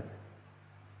काटता है।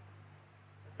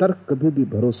 तर्क कभी भी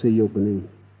भरोसे योग्य नहीं।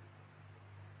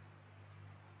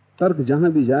 तर्क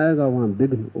जहां भी जाएगा वहां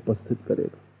विघ्न उपस्थित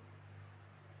करेगा।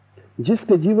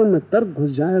 जिसके जीवन में तर्क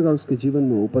घुस जाएगा उसके जीवन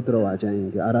में उपद्रव आ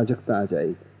जाएंगे, अराजकता आ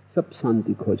जाएगी, सब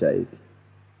शांति खो जाएगी।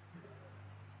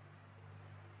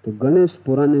 तो गणेश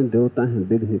पुराने देवता हैं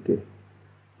विघ्न के।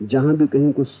 जहां भी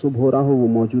कहीं कुछ शुभ हो रहा हो वो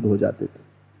मौजूद हो जाते थे।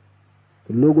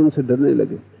 तो लोग उनसे डरने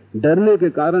लगे। डरने के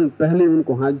कारण पहले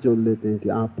उनको हाथ जोड़ लेते हैं कि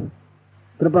आप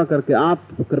कृपा करके आप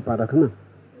कृपा रखना,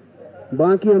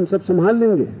 बाकी हम सब संभाल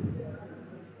लेंगे।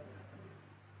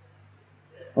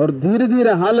 और धीरे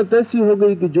धीरे हालत ऐसी हो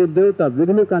गई कि जो देवता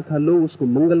विघ्न का था, लोग उसको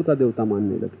मंगल का देवता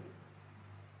मानने लगे।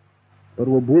 पर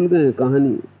वो भूल गए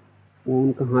कहानी। वो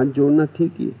उनका हाथ जोड़ना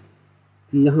ठीक ही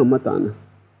कि यहां मत आना,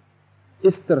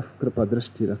 इस तरफ कृपा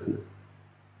दृष्टि रखना।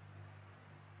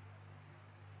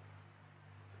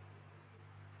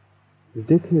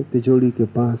 देखें तिजोरी के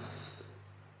पास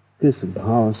किस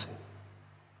भाव से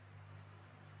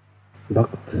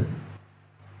भक्त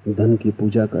धन की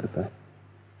पूजा करता है।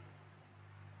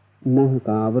 मोह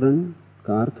का आवरण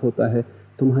का अर्थ होता है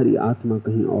तुम्हारी आत्मा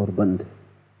कहीं और बंद है।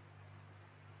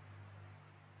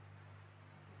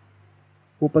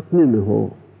 वो पत्नी में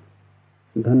हो,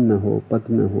 धन में हो, पद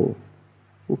में हो,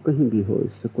 वो कहीं भी हो,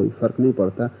 इससे कोई फर्क नहीं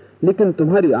पड़ता, लेकिन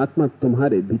तुम्हारी आत्मा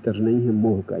तुम्हारे भीतर नहीं है।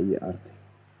 मोह का ये अर्थ है।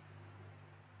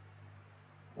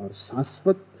 और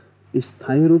शाश्वत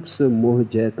स्थायी रूप से मोह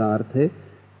जय का अर्थ है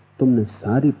तुमने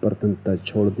सारी प्रतंत्रता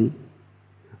छोड़ दी।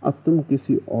 अब तुम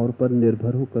किसी और पर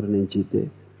निर्भर होकर नहीं जीते,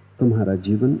 तुम्हारा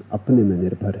जीवन अपने में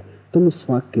निर्भर है। तुम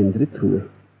स्व केंद्रित हुए,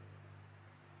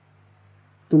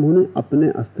 तुमने अपने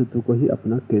अस्तित्व को ही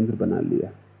अपना केंद्र बना लिया।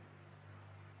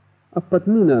 अब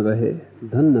पत्नी न रहे,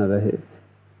 धन न रहे,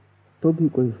 तो भी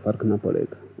कोई फर्क न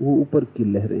पड़ेगा। वो ऊपर की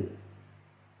लहरें,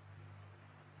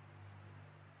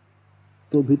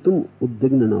 तो भी तुम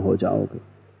उद्विग्न न हो जाओगे।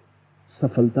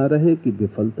 सफलता रहे कि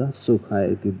विफलता, सुख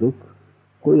आए कि दुख,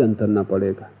 कोई अंतर न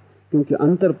पड़ेगा, क्योंकि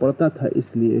अंतर पड़ता था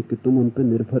इसलिए कि तुम उन पर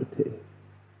निर्भर थे।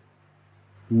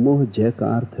 मोह जय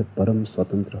का अर्थ है परम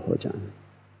स्वतंत्र हो जाना।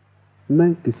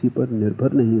 मैं किसी पर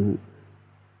निर्भर नहीं हूं,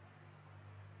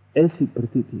 ऐसी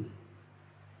प्रतीति।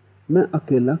 मैं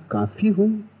अकेला काफी हूं,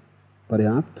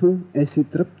 पर्याप्त हूं, ऐसी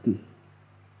तृप्ति।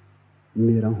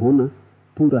 मेरा होना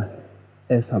पूरा है,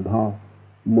 ऐसा भाव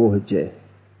मोह जय।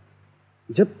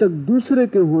 जब तक दूसरे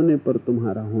के होने पर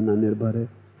तुम्हारा होना निर्भर है,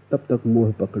 तब तक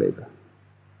मोह पकड़ेगा,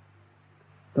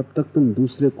 तब तक तुम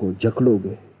दूसरे को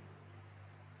जकड़ोगे।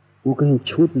 वो कहीं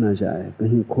छूट ना जाए,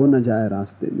 कहीं खो ना जाए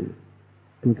रास्ते में,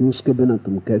 क्योंकि उसके बिना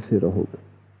तुम कैसे रहोगे।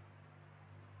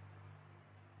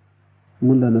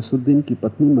 मुल्ला नसरुद्दीन की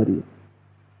पत्नी मरी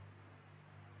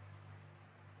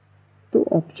तो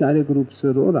औपचारिक रूप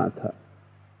से रो रहा था,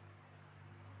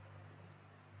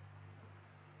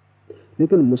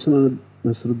 लेकिन मुल्ला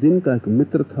नसरुद्दीन का एक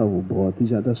मित्र था, वो बहुत ही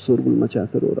ज्यादा शोरगुल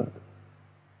मचाकर रो रहा था,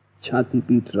 छाती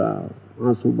पीट रहा,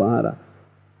 आंसू बहा रहा।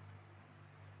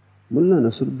 मुल्ला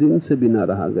नसरुद्दीन से भी ना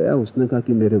रहा गया। उसने कहा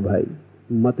कि मेरे भाई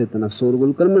मत इतना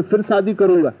शोरगुल कर, मैं फिर शादी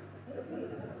करूंगा,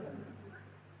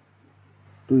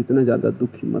 तू इतना ज्यादा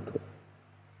दुखी मत हो।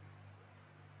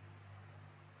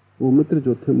 वो मित्र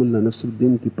जो थे मुल्ला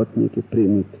नसरुद्दीन की पत्नी के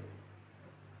प्रेमी थे।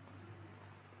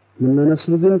 मुल्ला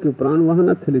नसरुद्दीन के प्राण वहां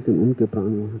न थे, लेकिन उनके प्राण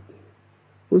वहां थे।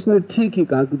 उसने ठीक ही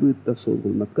कहा कि तू इतना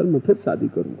शोरगुल मत कर, मैं फिर शादी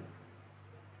करूंगा।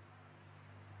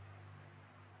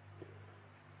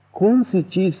 कौन सी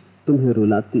चीज तुम्हें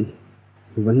रुलाती है,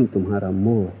 वही तुम्हारा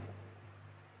मोह है।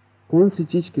 कौन सी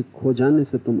चीज के खो जाने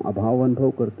से तुम अभाव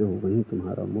अनुभव करते हो, वही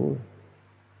तुम्हारा मोह है।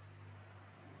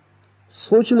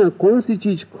 सोचना कौन सी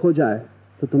चीज खो जाए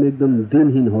तो तुम एकदम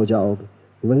दिनहीन हो जाओगे,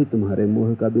 वही तुम्हारे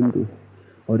मोह का बिंदु है।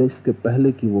 और इसके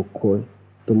पहले कि वो खोए,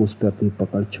 तुम उस पर अपनी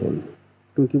पकड़ छोड़ना,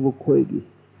 क्योंकि वो खोएगी।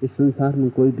 इस संसार में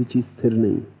कोई भी चीज स्थिर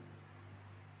नहीं,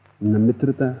 न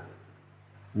मित्रता,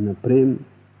 न प्रेम,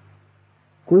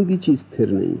 कोई भी चीज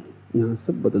स्थिर नहीं। यहां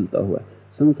सब बदलता हुआ है।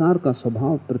 संसार का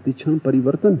स्वभाव प्रतिक्षण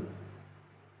परिवर्तन,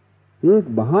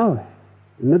 एक बहाव है,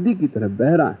 नदी की तरह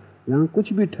बह रहा है। यहां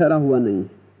कुछ भी ठहरा हुआ नहीं।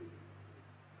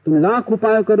 तुम लाख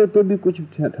उपाय करो तो भी कुछ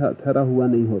ठहरा हुआ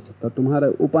नहीं हो सकता। तुम्हारे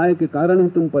उपाय के कारण ही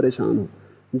तुम परेशान हो।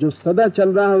 जो सदा चल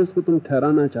रहा है उसको तुम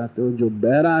ठहराना चाहते हो, जो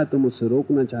बह रहा है तुम उसे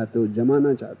रोकना चाहते हो,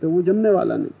 जमाना चाहते हो, वो जमने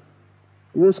वाला नहीं,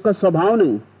 वो उसका स्वभाव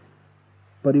नहीं।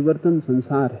 परिवर्तन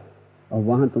संसार है, और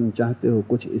वहां तुम चाहते हो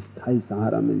कुछ स्थायी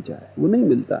सहारा मिल जाए, वो नहीं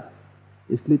मिलता।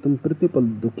 इसलिए तुम प्रतिपल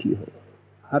दुखी हो,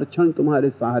 हर क्षण तुम्हारे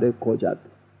सहारे खो जाते।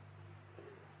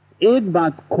 एक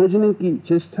बात खोजने की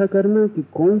चेष्टा करना कि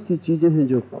कौन सी चीजें हैं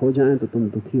जो खो जाएं तो तुम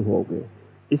दुखी होगे।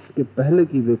 इसके पहले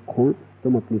कि वे खो,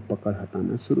 तुम अपनी पकड़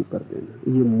हटाना शुरू कर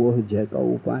देना। ये मोह जय का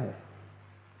उपाय है।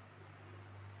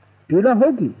 पीड़ा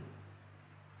होगी,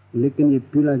 लेकिन ये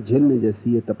पीड़ा झेलने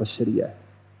जैसी ये तपश्चर्या है।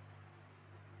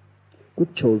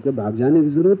 कुछ छोड़ के भाग जाने की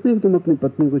जरूरत नहीं। तुम अपनी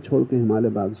पत्नी को छोड़ के हिमालय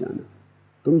भाग जाना,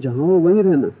 तुम जहां हो वहीं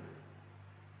रहना,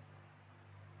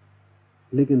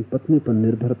 लेकिन पत्नी पर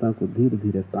निर्भरता को धीरे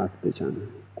धीरे काटते जाना।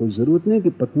 कोई जरूरत नहीं कि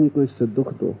पत्नी को इससे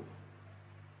दुख दो,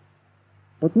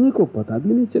 पत्नी को पता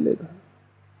भी नहीं चलेगा,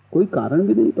 कोई कारण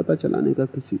भी नहीं पता चलाने का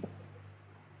किसी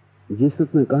को।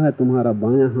 जिसने कहा है तुम्हारा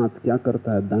बायां हाथ क्या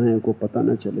करता है, दाएं को पता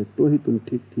न चले, तो ही तुम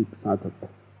ठीक ठीक साधक हो।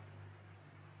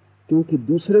 क्योंकि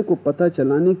दूसरे को पता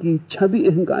चलाने की इच्छा भी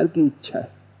अहंकार की इच्छा है।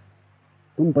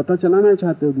 तुम पता चलाना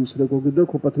चाहते हो दूसरे को कि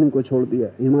देखो पत्नी को छोड़ दिया,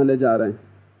 हिमालय जा रहे हैं,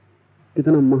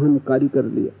 कितना महान कार्य कर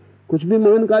लिया। कुछ भी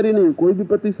महान कार्य नहीं। कोई भी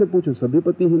पति से पूछो, सभी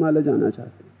पति हिमालय जाना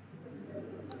चाहते,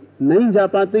 नहीं जा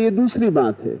पाते, ये दूसरी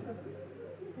बात है।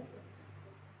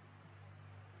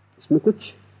 इसमें कुछ।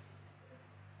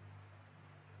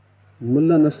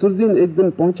 मुल्ला नसरुद्दीन एक दिन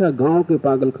पहुंचा गांव के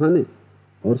पागलखाने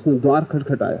और उसने द्वार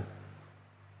खटखटाया।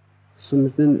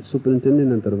 सुपरिंटेंडेंट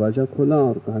ने दरवाजा खोला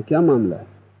और कहा, क्या मामला है?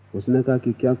 उसने कहा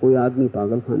कि क्या कोई आदमी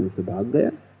पागलखाने से भाग गया?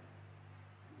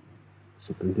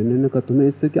 सुपरिंटेंडेंट ने कहा, तुम्हें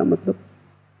इससे क्या मतलब?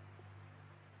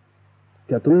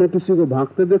 क्या तुमने किसी को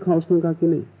भागते देखा? उसने कहा कि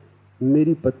नहीं,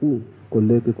 मेरी पत्नी को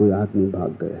लेकर कोई आदमी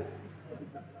भाग गया है।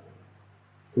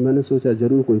 तो मैंने सोचा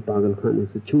जरूर कोई पागलखाने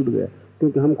से छूट गया,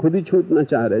 क्योंकि हम खुद ही छूटना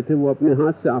चाह रहे थे, वो अपने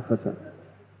हाथ से आ फंसा।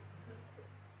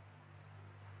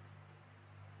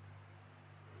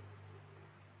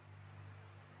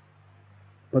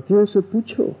 पतियों से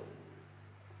पूछो,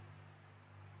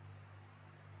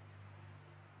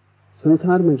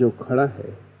 संसार में जो खड़ा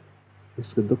है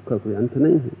उसके दुख का कोई अंत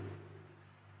नहीं है।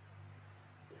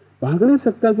 भाग नहीं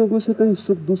सकता क्योंकि उसे कहीं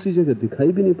सुख दूसरी जगह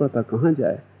दिखाई भी नहीं पड़ता, कहां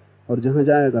जाए, और जहां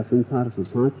जाएगा संसार से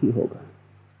साथ ही होगा।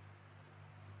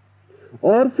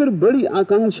 और फिर बड़ी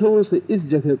आकांक्षाओं से इस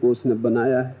जगह को उसने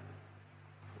बनाया है,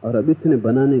 और अब इतने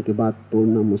बनाने के बाद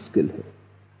तोड़ना मुश्किल है।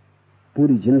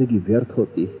 पूरी जिंदगी व्यर्थ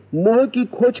होती है। मोह की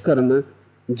खोज करना,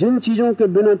 जिन चीजों के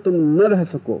बिना तुम न रह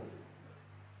सको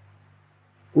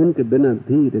उनके बिना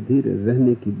धीरे धीरे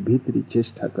रहने की भीतरी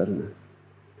चेष्टा करना,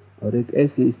 और एक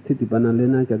ऐसी स्थिति बना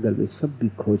लेना कि अगर वे सब भी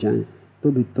खो जाएं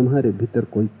तो भी तुम्हारे भीतर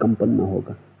कोई कंपन न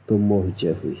होगा, तो मोह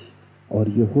जय हुई। और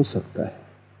ये हो सकता है,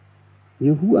 ये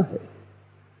हुआ है,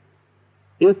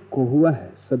 एक को हुआ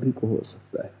है, सभी को हो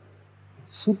सकता है।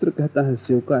 सूत्र कहता है,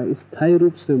 सेवका, स्थायी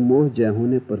रूप से मोह जय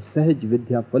होने पर सहज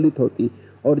विद्या फलित होती,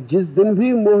 और जिस दिन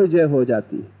भी मोह जय हो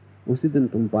जाती उसी दिन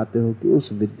तुम पाते हो कि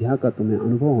उस विद्या का तुम्हें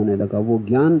अनुभव होने लगा, वो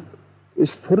ज्ञान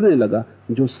स्फुरने लगा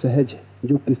जो सहज है,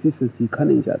 जो किसी से सीखा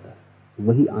नहीं जाता।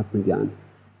 वही आत्मज्ञान है।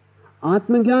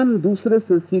 आत्मज्ञान दूसरे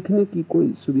से सीखने की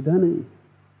कोई सुविधा नहीं,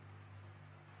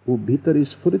 वो भीतर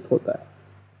स्फुरित होता है,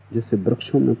 जैसे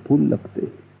वृक्षों में फूल लगते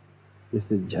हैं,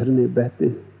 जैसे झरने बहते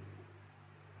हैं।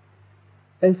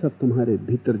 ऐसा तुम्हारे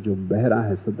भीतर जो बह रहा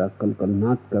है, सदा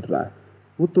कलकलनाद कर रहा है,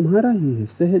 वो तुम्हारा ही है,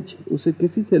 सहज, उसे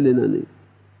किसी से लेना नहीं।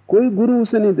 कोई गुरु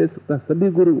उसे नहीं दे सकता, सभी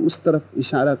गुरु उस तरफ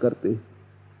इशारा करते हैं।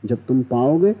 जब तुम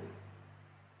पाओगे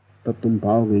तब तुम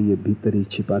पाओगे ये भीतर ही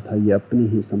छिपा था, ये अपनी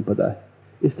ही संपदा है।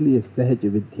 इसलिए सहज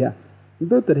विद्या,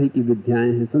 दो तरह की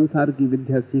विद्याएं हैं। संसार की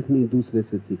विद्या सीखनी दूसरे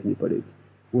से सीखनी पड़ेगी,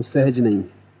 वो सहज नहीं है।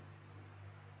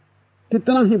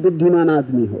 कितना ही बुद्धिमान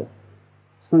आदमी हो,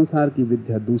 संसार की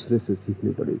विद्या दूसरे से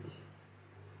सीखनी पड़ेगी।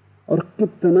 और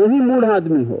कितना ही मूढ़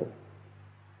आदमी हो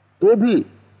तो भी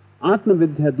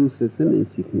आत्मविद्या दूसरे से नहीं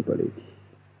सीखनी पड़ेगी,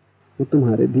 वो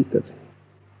तुम्हारे भीतर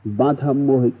है। बाधा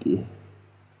मोह की है,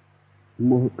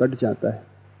 मोह कट जाता है,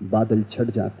 बादल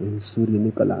छट जाते हैं, सूर्य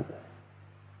निकल आता है।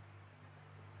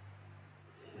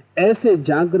 ऐसे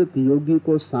जागृत योगी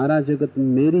को सारा जगत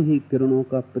मेरी ही किरणों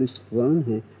का परिस्फुरण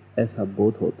है, ऐसा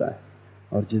बोध होता है।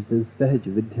 और जिस दिन सहज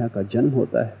विद्या का जन्म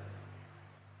होता है,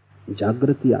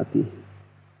 जागृति आती है,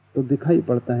 तो दिखाई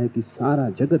पड़ता है कि सारा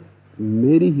जगत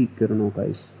मेरी ही किरणों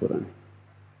का स्फुरण है।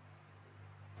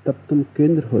 तब तुम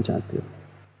केंद्र हो जाते हो।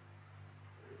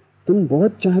 तुम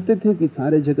बहुत चाहते थे कि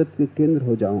सारे जगत के केंद्र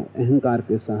हो जाओ, अहंकार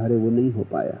के सहारे वो नहीं हो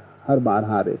पाया, हर बार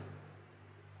हारे,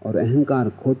 और अहंकार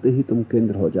खोते ही तुम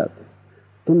केंद्र हो जाते।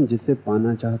 तुम जिसे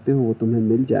पाना चाहते हो वो तुम्हें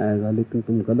मिल जाएगा, लेकिन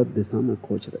तुम गलत दिशा में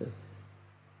खोज रहे हो,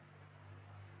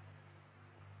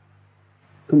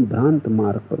 तुम भ्रांत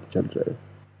मार्ग पर चल रहे हो।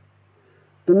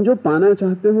 तुम जो पाना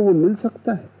चाहते हो वो मिल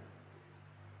सकता है,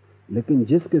 लेकिन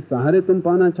जिसके सहारे तुम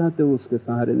पाना चाहते हो उसके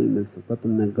सहारे नहीं मिल सकता।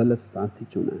 तुमने गलत साथी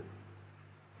चुना है,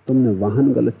 तुमने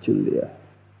वाहन गलत चुन लिया है।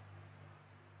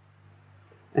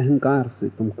 अहंकार से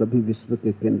तुम कभी विश्व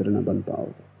के केंद्र न बन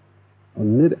पाओगे, और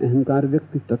निरअहंकार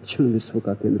व्यक्ति तत्क्षण विश्व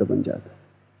का केंद्र बन जाता है।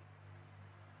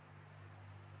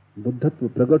 बुद्धत्व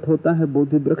प्रकट होता है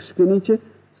बोधि वृक्ष के नीचे,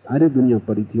 सारी दुनिया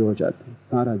परिधि हो जाती है,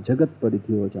 सारा जगत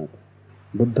परिधि हो जाता है,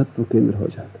 बुद्धत्व केंद्र हो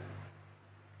जाता है।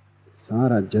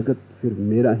 सारा जगत फिर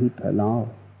मेरा ही फैलाव,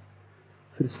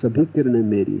 फिर सभी किरणें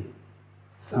मेरी,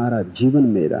 सारा जीवन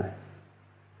मेरा है।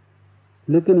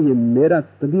 लेकिन ये मेरा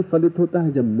तभी फलित होता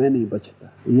है जब मैं नहीं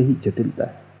बचता, यही जटिलता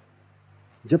है।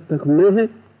 जब तक मैं है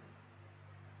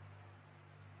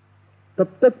तब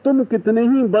तक तुम कितने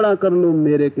ही बड़ा कर लो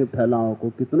मेरे के फैलाव को,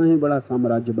 कितना ही बड़ा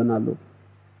साम्राज्य बना लो,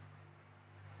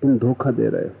 तुम धोखा दे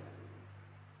रहे हो।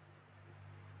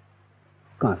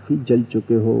 काफी जल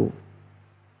चुके हो,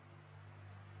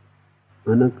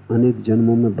 अनेक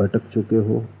जन्मों में भटक चुके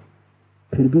हो,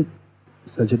 फिर भी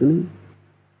सजग नहीं।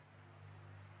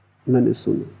 मैंने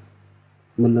सुना,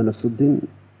 मुल्ला नसरुद्दीन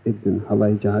एक दिन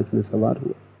हवाई जहाज में सवार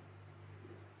हुआ।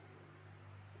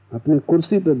 अपनी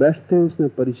कुर्सी पर बैठते उसने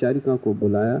परिचारिका को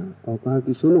बुलाया और कहा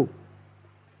कि सुनो,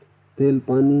 तेल,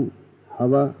 पानी,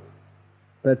 हवा,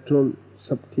 पेट्रोल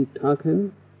सब ठीक ठाक है ना?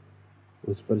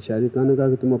 उस परिचारिका ने कहा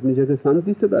कि तुम अपनी जगह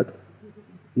शांति से बैठो,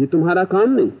 ये तुम्हारा काम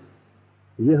नहीं,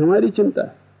 ये हमारी चिंता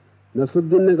है।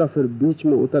 नसरुद्दीन ने कहा फिर बीच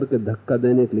में उतर के धक्का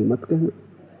देने के लिए मत कहना।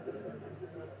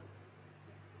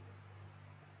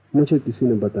 मुझे किसी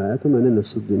ने बताया तो मैंने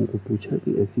नसरुद्दीन को पूछा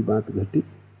कि ऐसी बात घटी?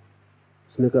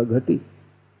 उसने कहा घटी।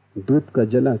 दूध का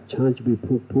जला छाछ भी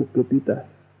फूंक फूंक के पीता है,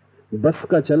 बस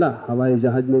का चला हवाई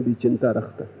जहाज में भी चिंता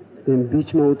रखता है, लेकिन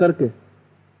बीच में उतर के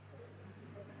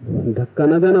धक्का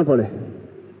न देना पड़े।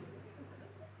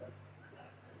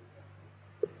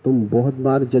 तुम बहुत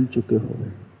बार जल चुके हो,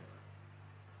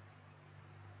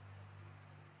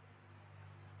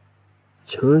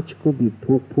 छाछ को भी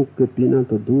फूंक फूंक के पीना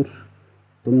तो दूर,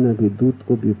 तुमने भी दूध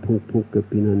को भी फूंक फूंक के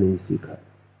पीना नहीं सीखा।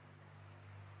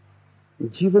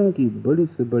 जीवन की बड़ी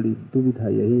से बड़ी दुविधा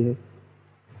यही है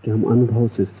कि हम अनुभव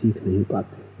से सीख नहीं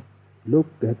पाते। लोग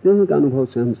कहते हैं कि अनुभव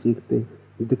से हम सीखते,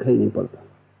 दिखाई नहीं पड़ता।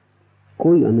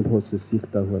 कोई अनुभव से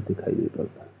सीखता हुआ दिखाई नहीं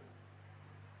पड़ता।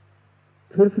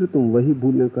 फिर तुम वही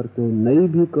भूलें करते हो। नई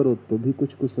भी करो तो भी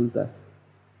कुछ कुशलता है,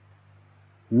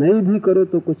 नई भी करो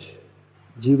तो कुछ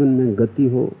जीवन में गति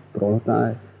हो, प्रौढ़ता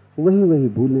है। वही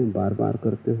भूलें बार बार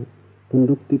करते हो,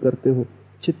 पुनरुक्ति करते हो।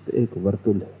 चित्त एक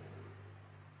वर्तुल है,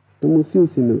 तुम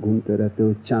उसी में घूमते रहते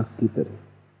हो चाक की तरह,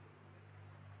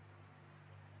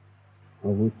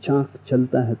 और वो चाक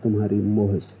चलता है तुम्हारी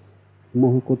मोह से।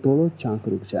 मोह को तोड़ो, चाक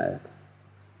रुक जाएगा।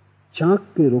 चाक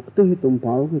के रुकते ही तुम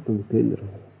पाओगे तुम केंद्र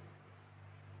हो।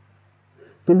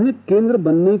 तुम्हें केंद्र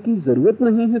बनने की जरूरत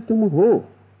नहीं है, तुम हो।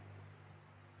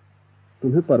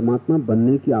 तुम्हें परमात्मा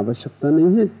बनने की आवश्यकता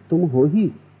नहीं है, तुम हो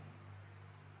ही।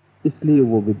 इसलिए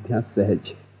वो विद्या सहज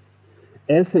है।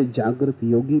 ऐसे जागृत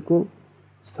योगी को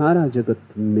सारा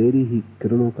जगत मेरी ही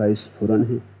किरणों का स्फुरण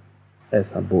है,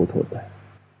 ऐसा बोध होता है।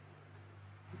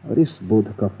 और इस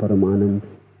बोध का परम आनंद,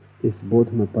 इस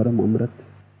बोध में परम अमृत।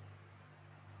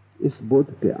 इस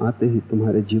बोध के आते ही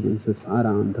तुम्हारे जीवन से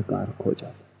सारा अंधकार खो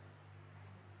जाता,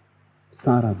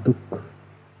 सारा दुख,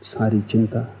 सारी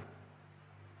चिंता।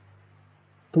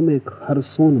 तुम एक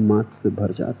हर्षोन्माद से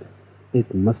भर जाते,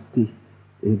 एक मस्ती,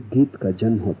 एक गीत का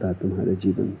जन्म होता है तुम्हारे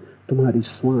जीवन में। तुम्हारी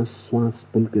श्वास श्वास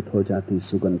पुलकित हो जाती,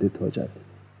 सुगंधित हो जाती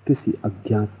किसी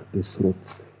अज्ञात के स्रोत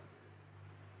से।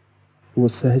 वो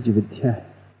सहज विद्या है,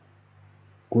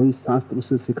 कोई शास्त्र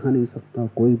उसे सिखा नहीं सकता,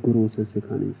 कोई गुरु उसे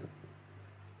सिखा नहीं सकता।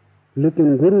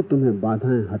 लेकिन गुरु तुम्हें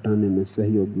बाधाएं हटाने में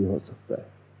सहयोगी हो सकता है।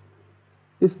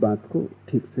 इस बात को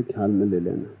ठीक से ख्याल में ले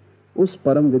लेना। उस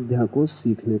परम विद्या को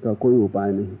सीखने का कोई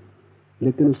उपाय नहीं,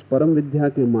 लेकिन उस परम विद्या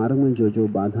के मार्ग में जो जो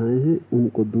बाधाएं हैं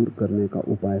उनको दूर करने का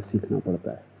उपाय सीखना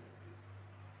पड़ता है।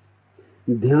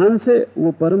 ध्यान से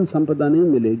वो परम संपदा नहीं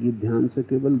मिलेगी, ध्यान से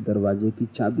केवल दरवाजे की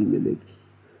चाबी मिलेगी,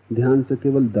 ध्यान से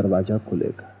केवल दरवाजा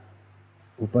खुलेगा।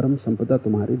 वो परम संपदा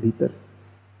तुम्हारे भीतर,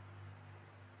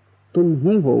 तुम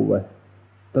ही हो वह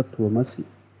तत्वमसि,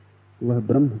 वह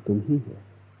ब्रह्म तुम ही हो।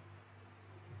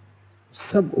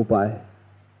 सब उपाय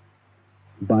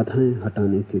बाधाएं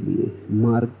हटाने के लिए,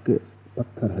 मार्ग के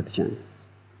पत्थर हट जाएं।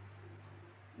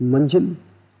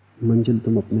 मंजिल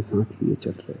तुम अपने साथ लिए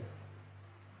चल रहे हो।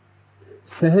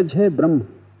 सहज है ब्रह्म,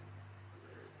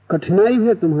 कठिनाई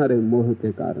है तुम्हारे मोह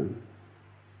के कारण।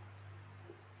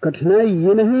 कठिनाई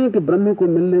ये नहीं कि ब्रह्म को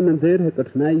मिलने में देर है,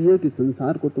 कठिनाई ये कि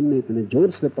संसार को तुमने इतने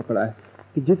जोर से पकड़ा है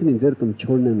कि जितनी देर तुम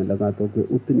छोड़ने में लगा दोगे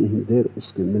उतनी ही देर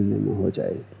उसके मिलने में हो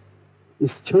जाएगी।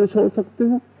 इस क्षण छोड़ सकते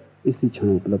हो, इसी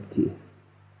क्षण उपलब्धि है।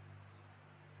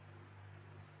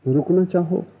 रुकना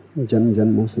चाहो, जन्म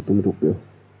जन्मों से तुम रुके हो,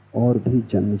 और भी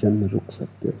जन्म जन्म रुक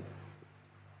सकते हो।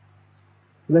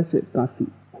 वैसे काफी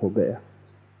हो गया,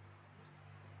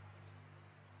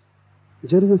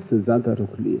 जरूरत से ज्यादा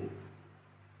रुक लिए।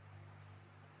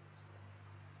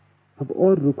 अब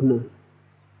और रुकना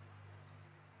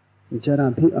जरा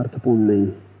भी अर्थपूर्ण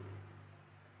नहीं।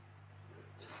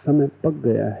 समय पक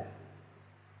गया है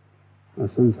और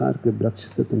संसार के वृक्ष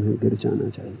से तुम्हें गिर जाना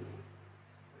चाहिए।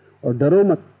 और डरो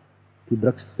मत कि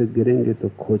वृक्ष से गिरेंगे तो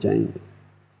खो जाएंगे।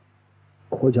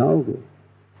 खो जाओगे,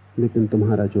 लेकिन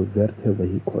तुम्हारा जो व्यर्थ है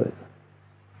वही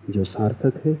खोएगा। जो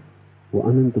सार्थक है वो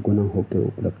अनंत गुना होकर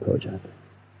उपलब्ध हो जाता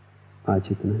है। आज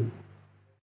इतना ही।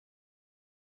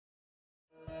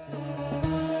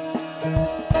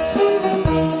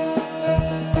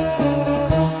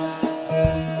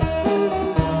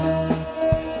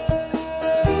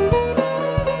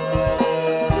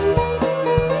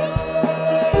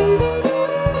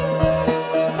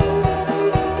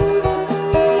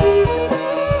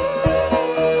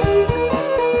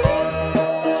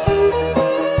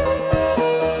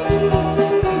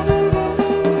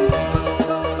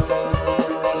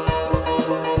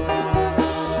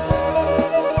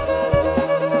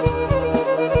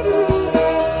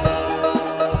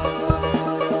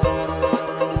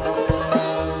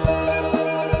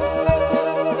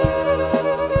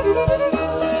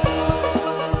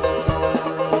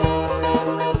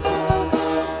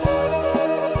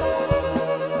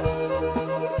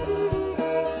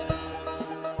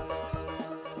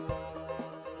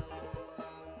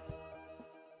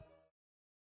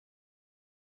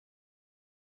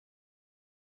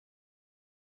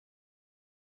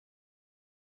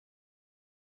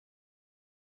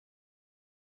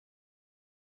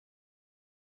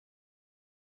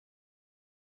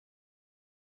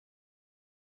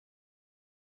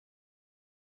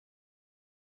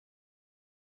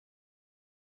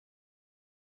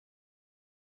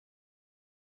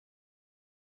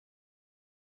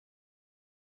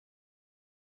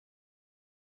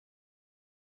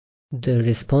 The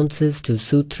responses to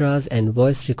sutras and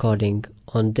voice recording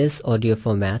on this audio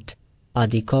format are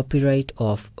the copyright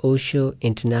of OSHO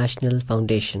International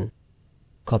Foundation.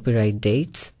 Copyright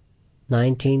dates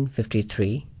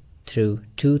 1953 through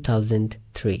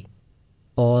 2003.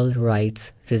 All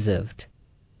rights reserved.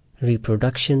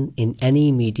 Reproduction in any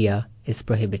media is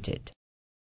prohibited.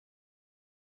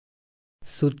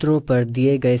 सूत्रों पर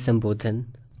दिए गए संबोधन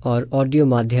और ऑडियो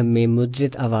माध्यम में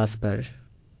मुद्रित आवाज पर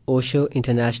ओशो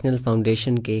इंटरनेशनल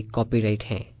फाउंडेशन के कॉपीराइट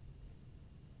हैं।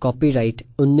 कॉपीराइट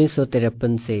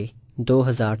 1953 से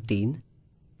 2003,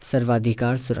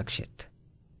 सर्वाधिकार सुरक्षित।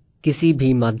 किसी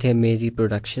भी माध्यम में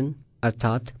रिप्रोडक्शन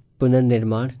अर्थात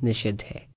पुनर्निर्माण निषिद्ध है।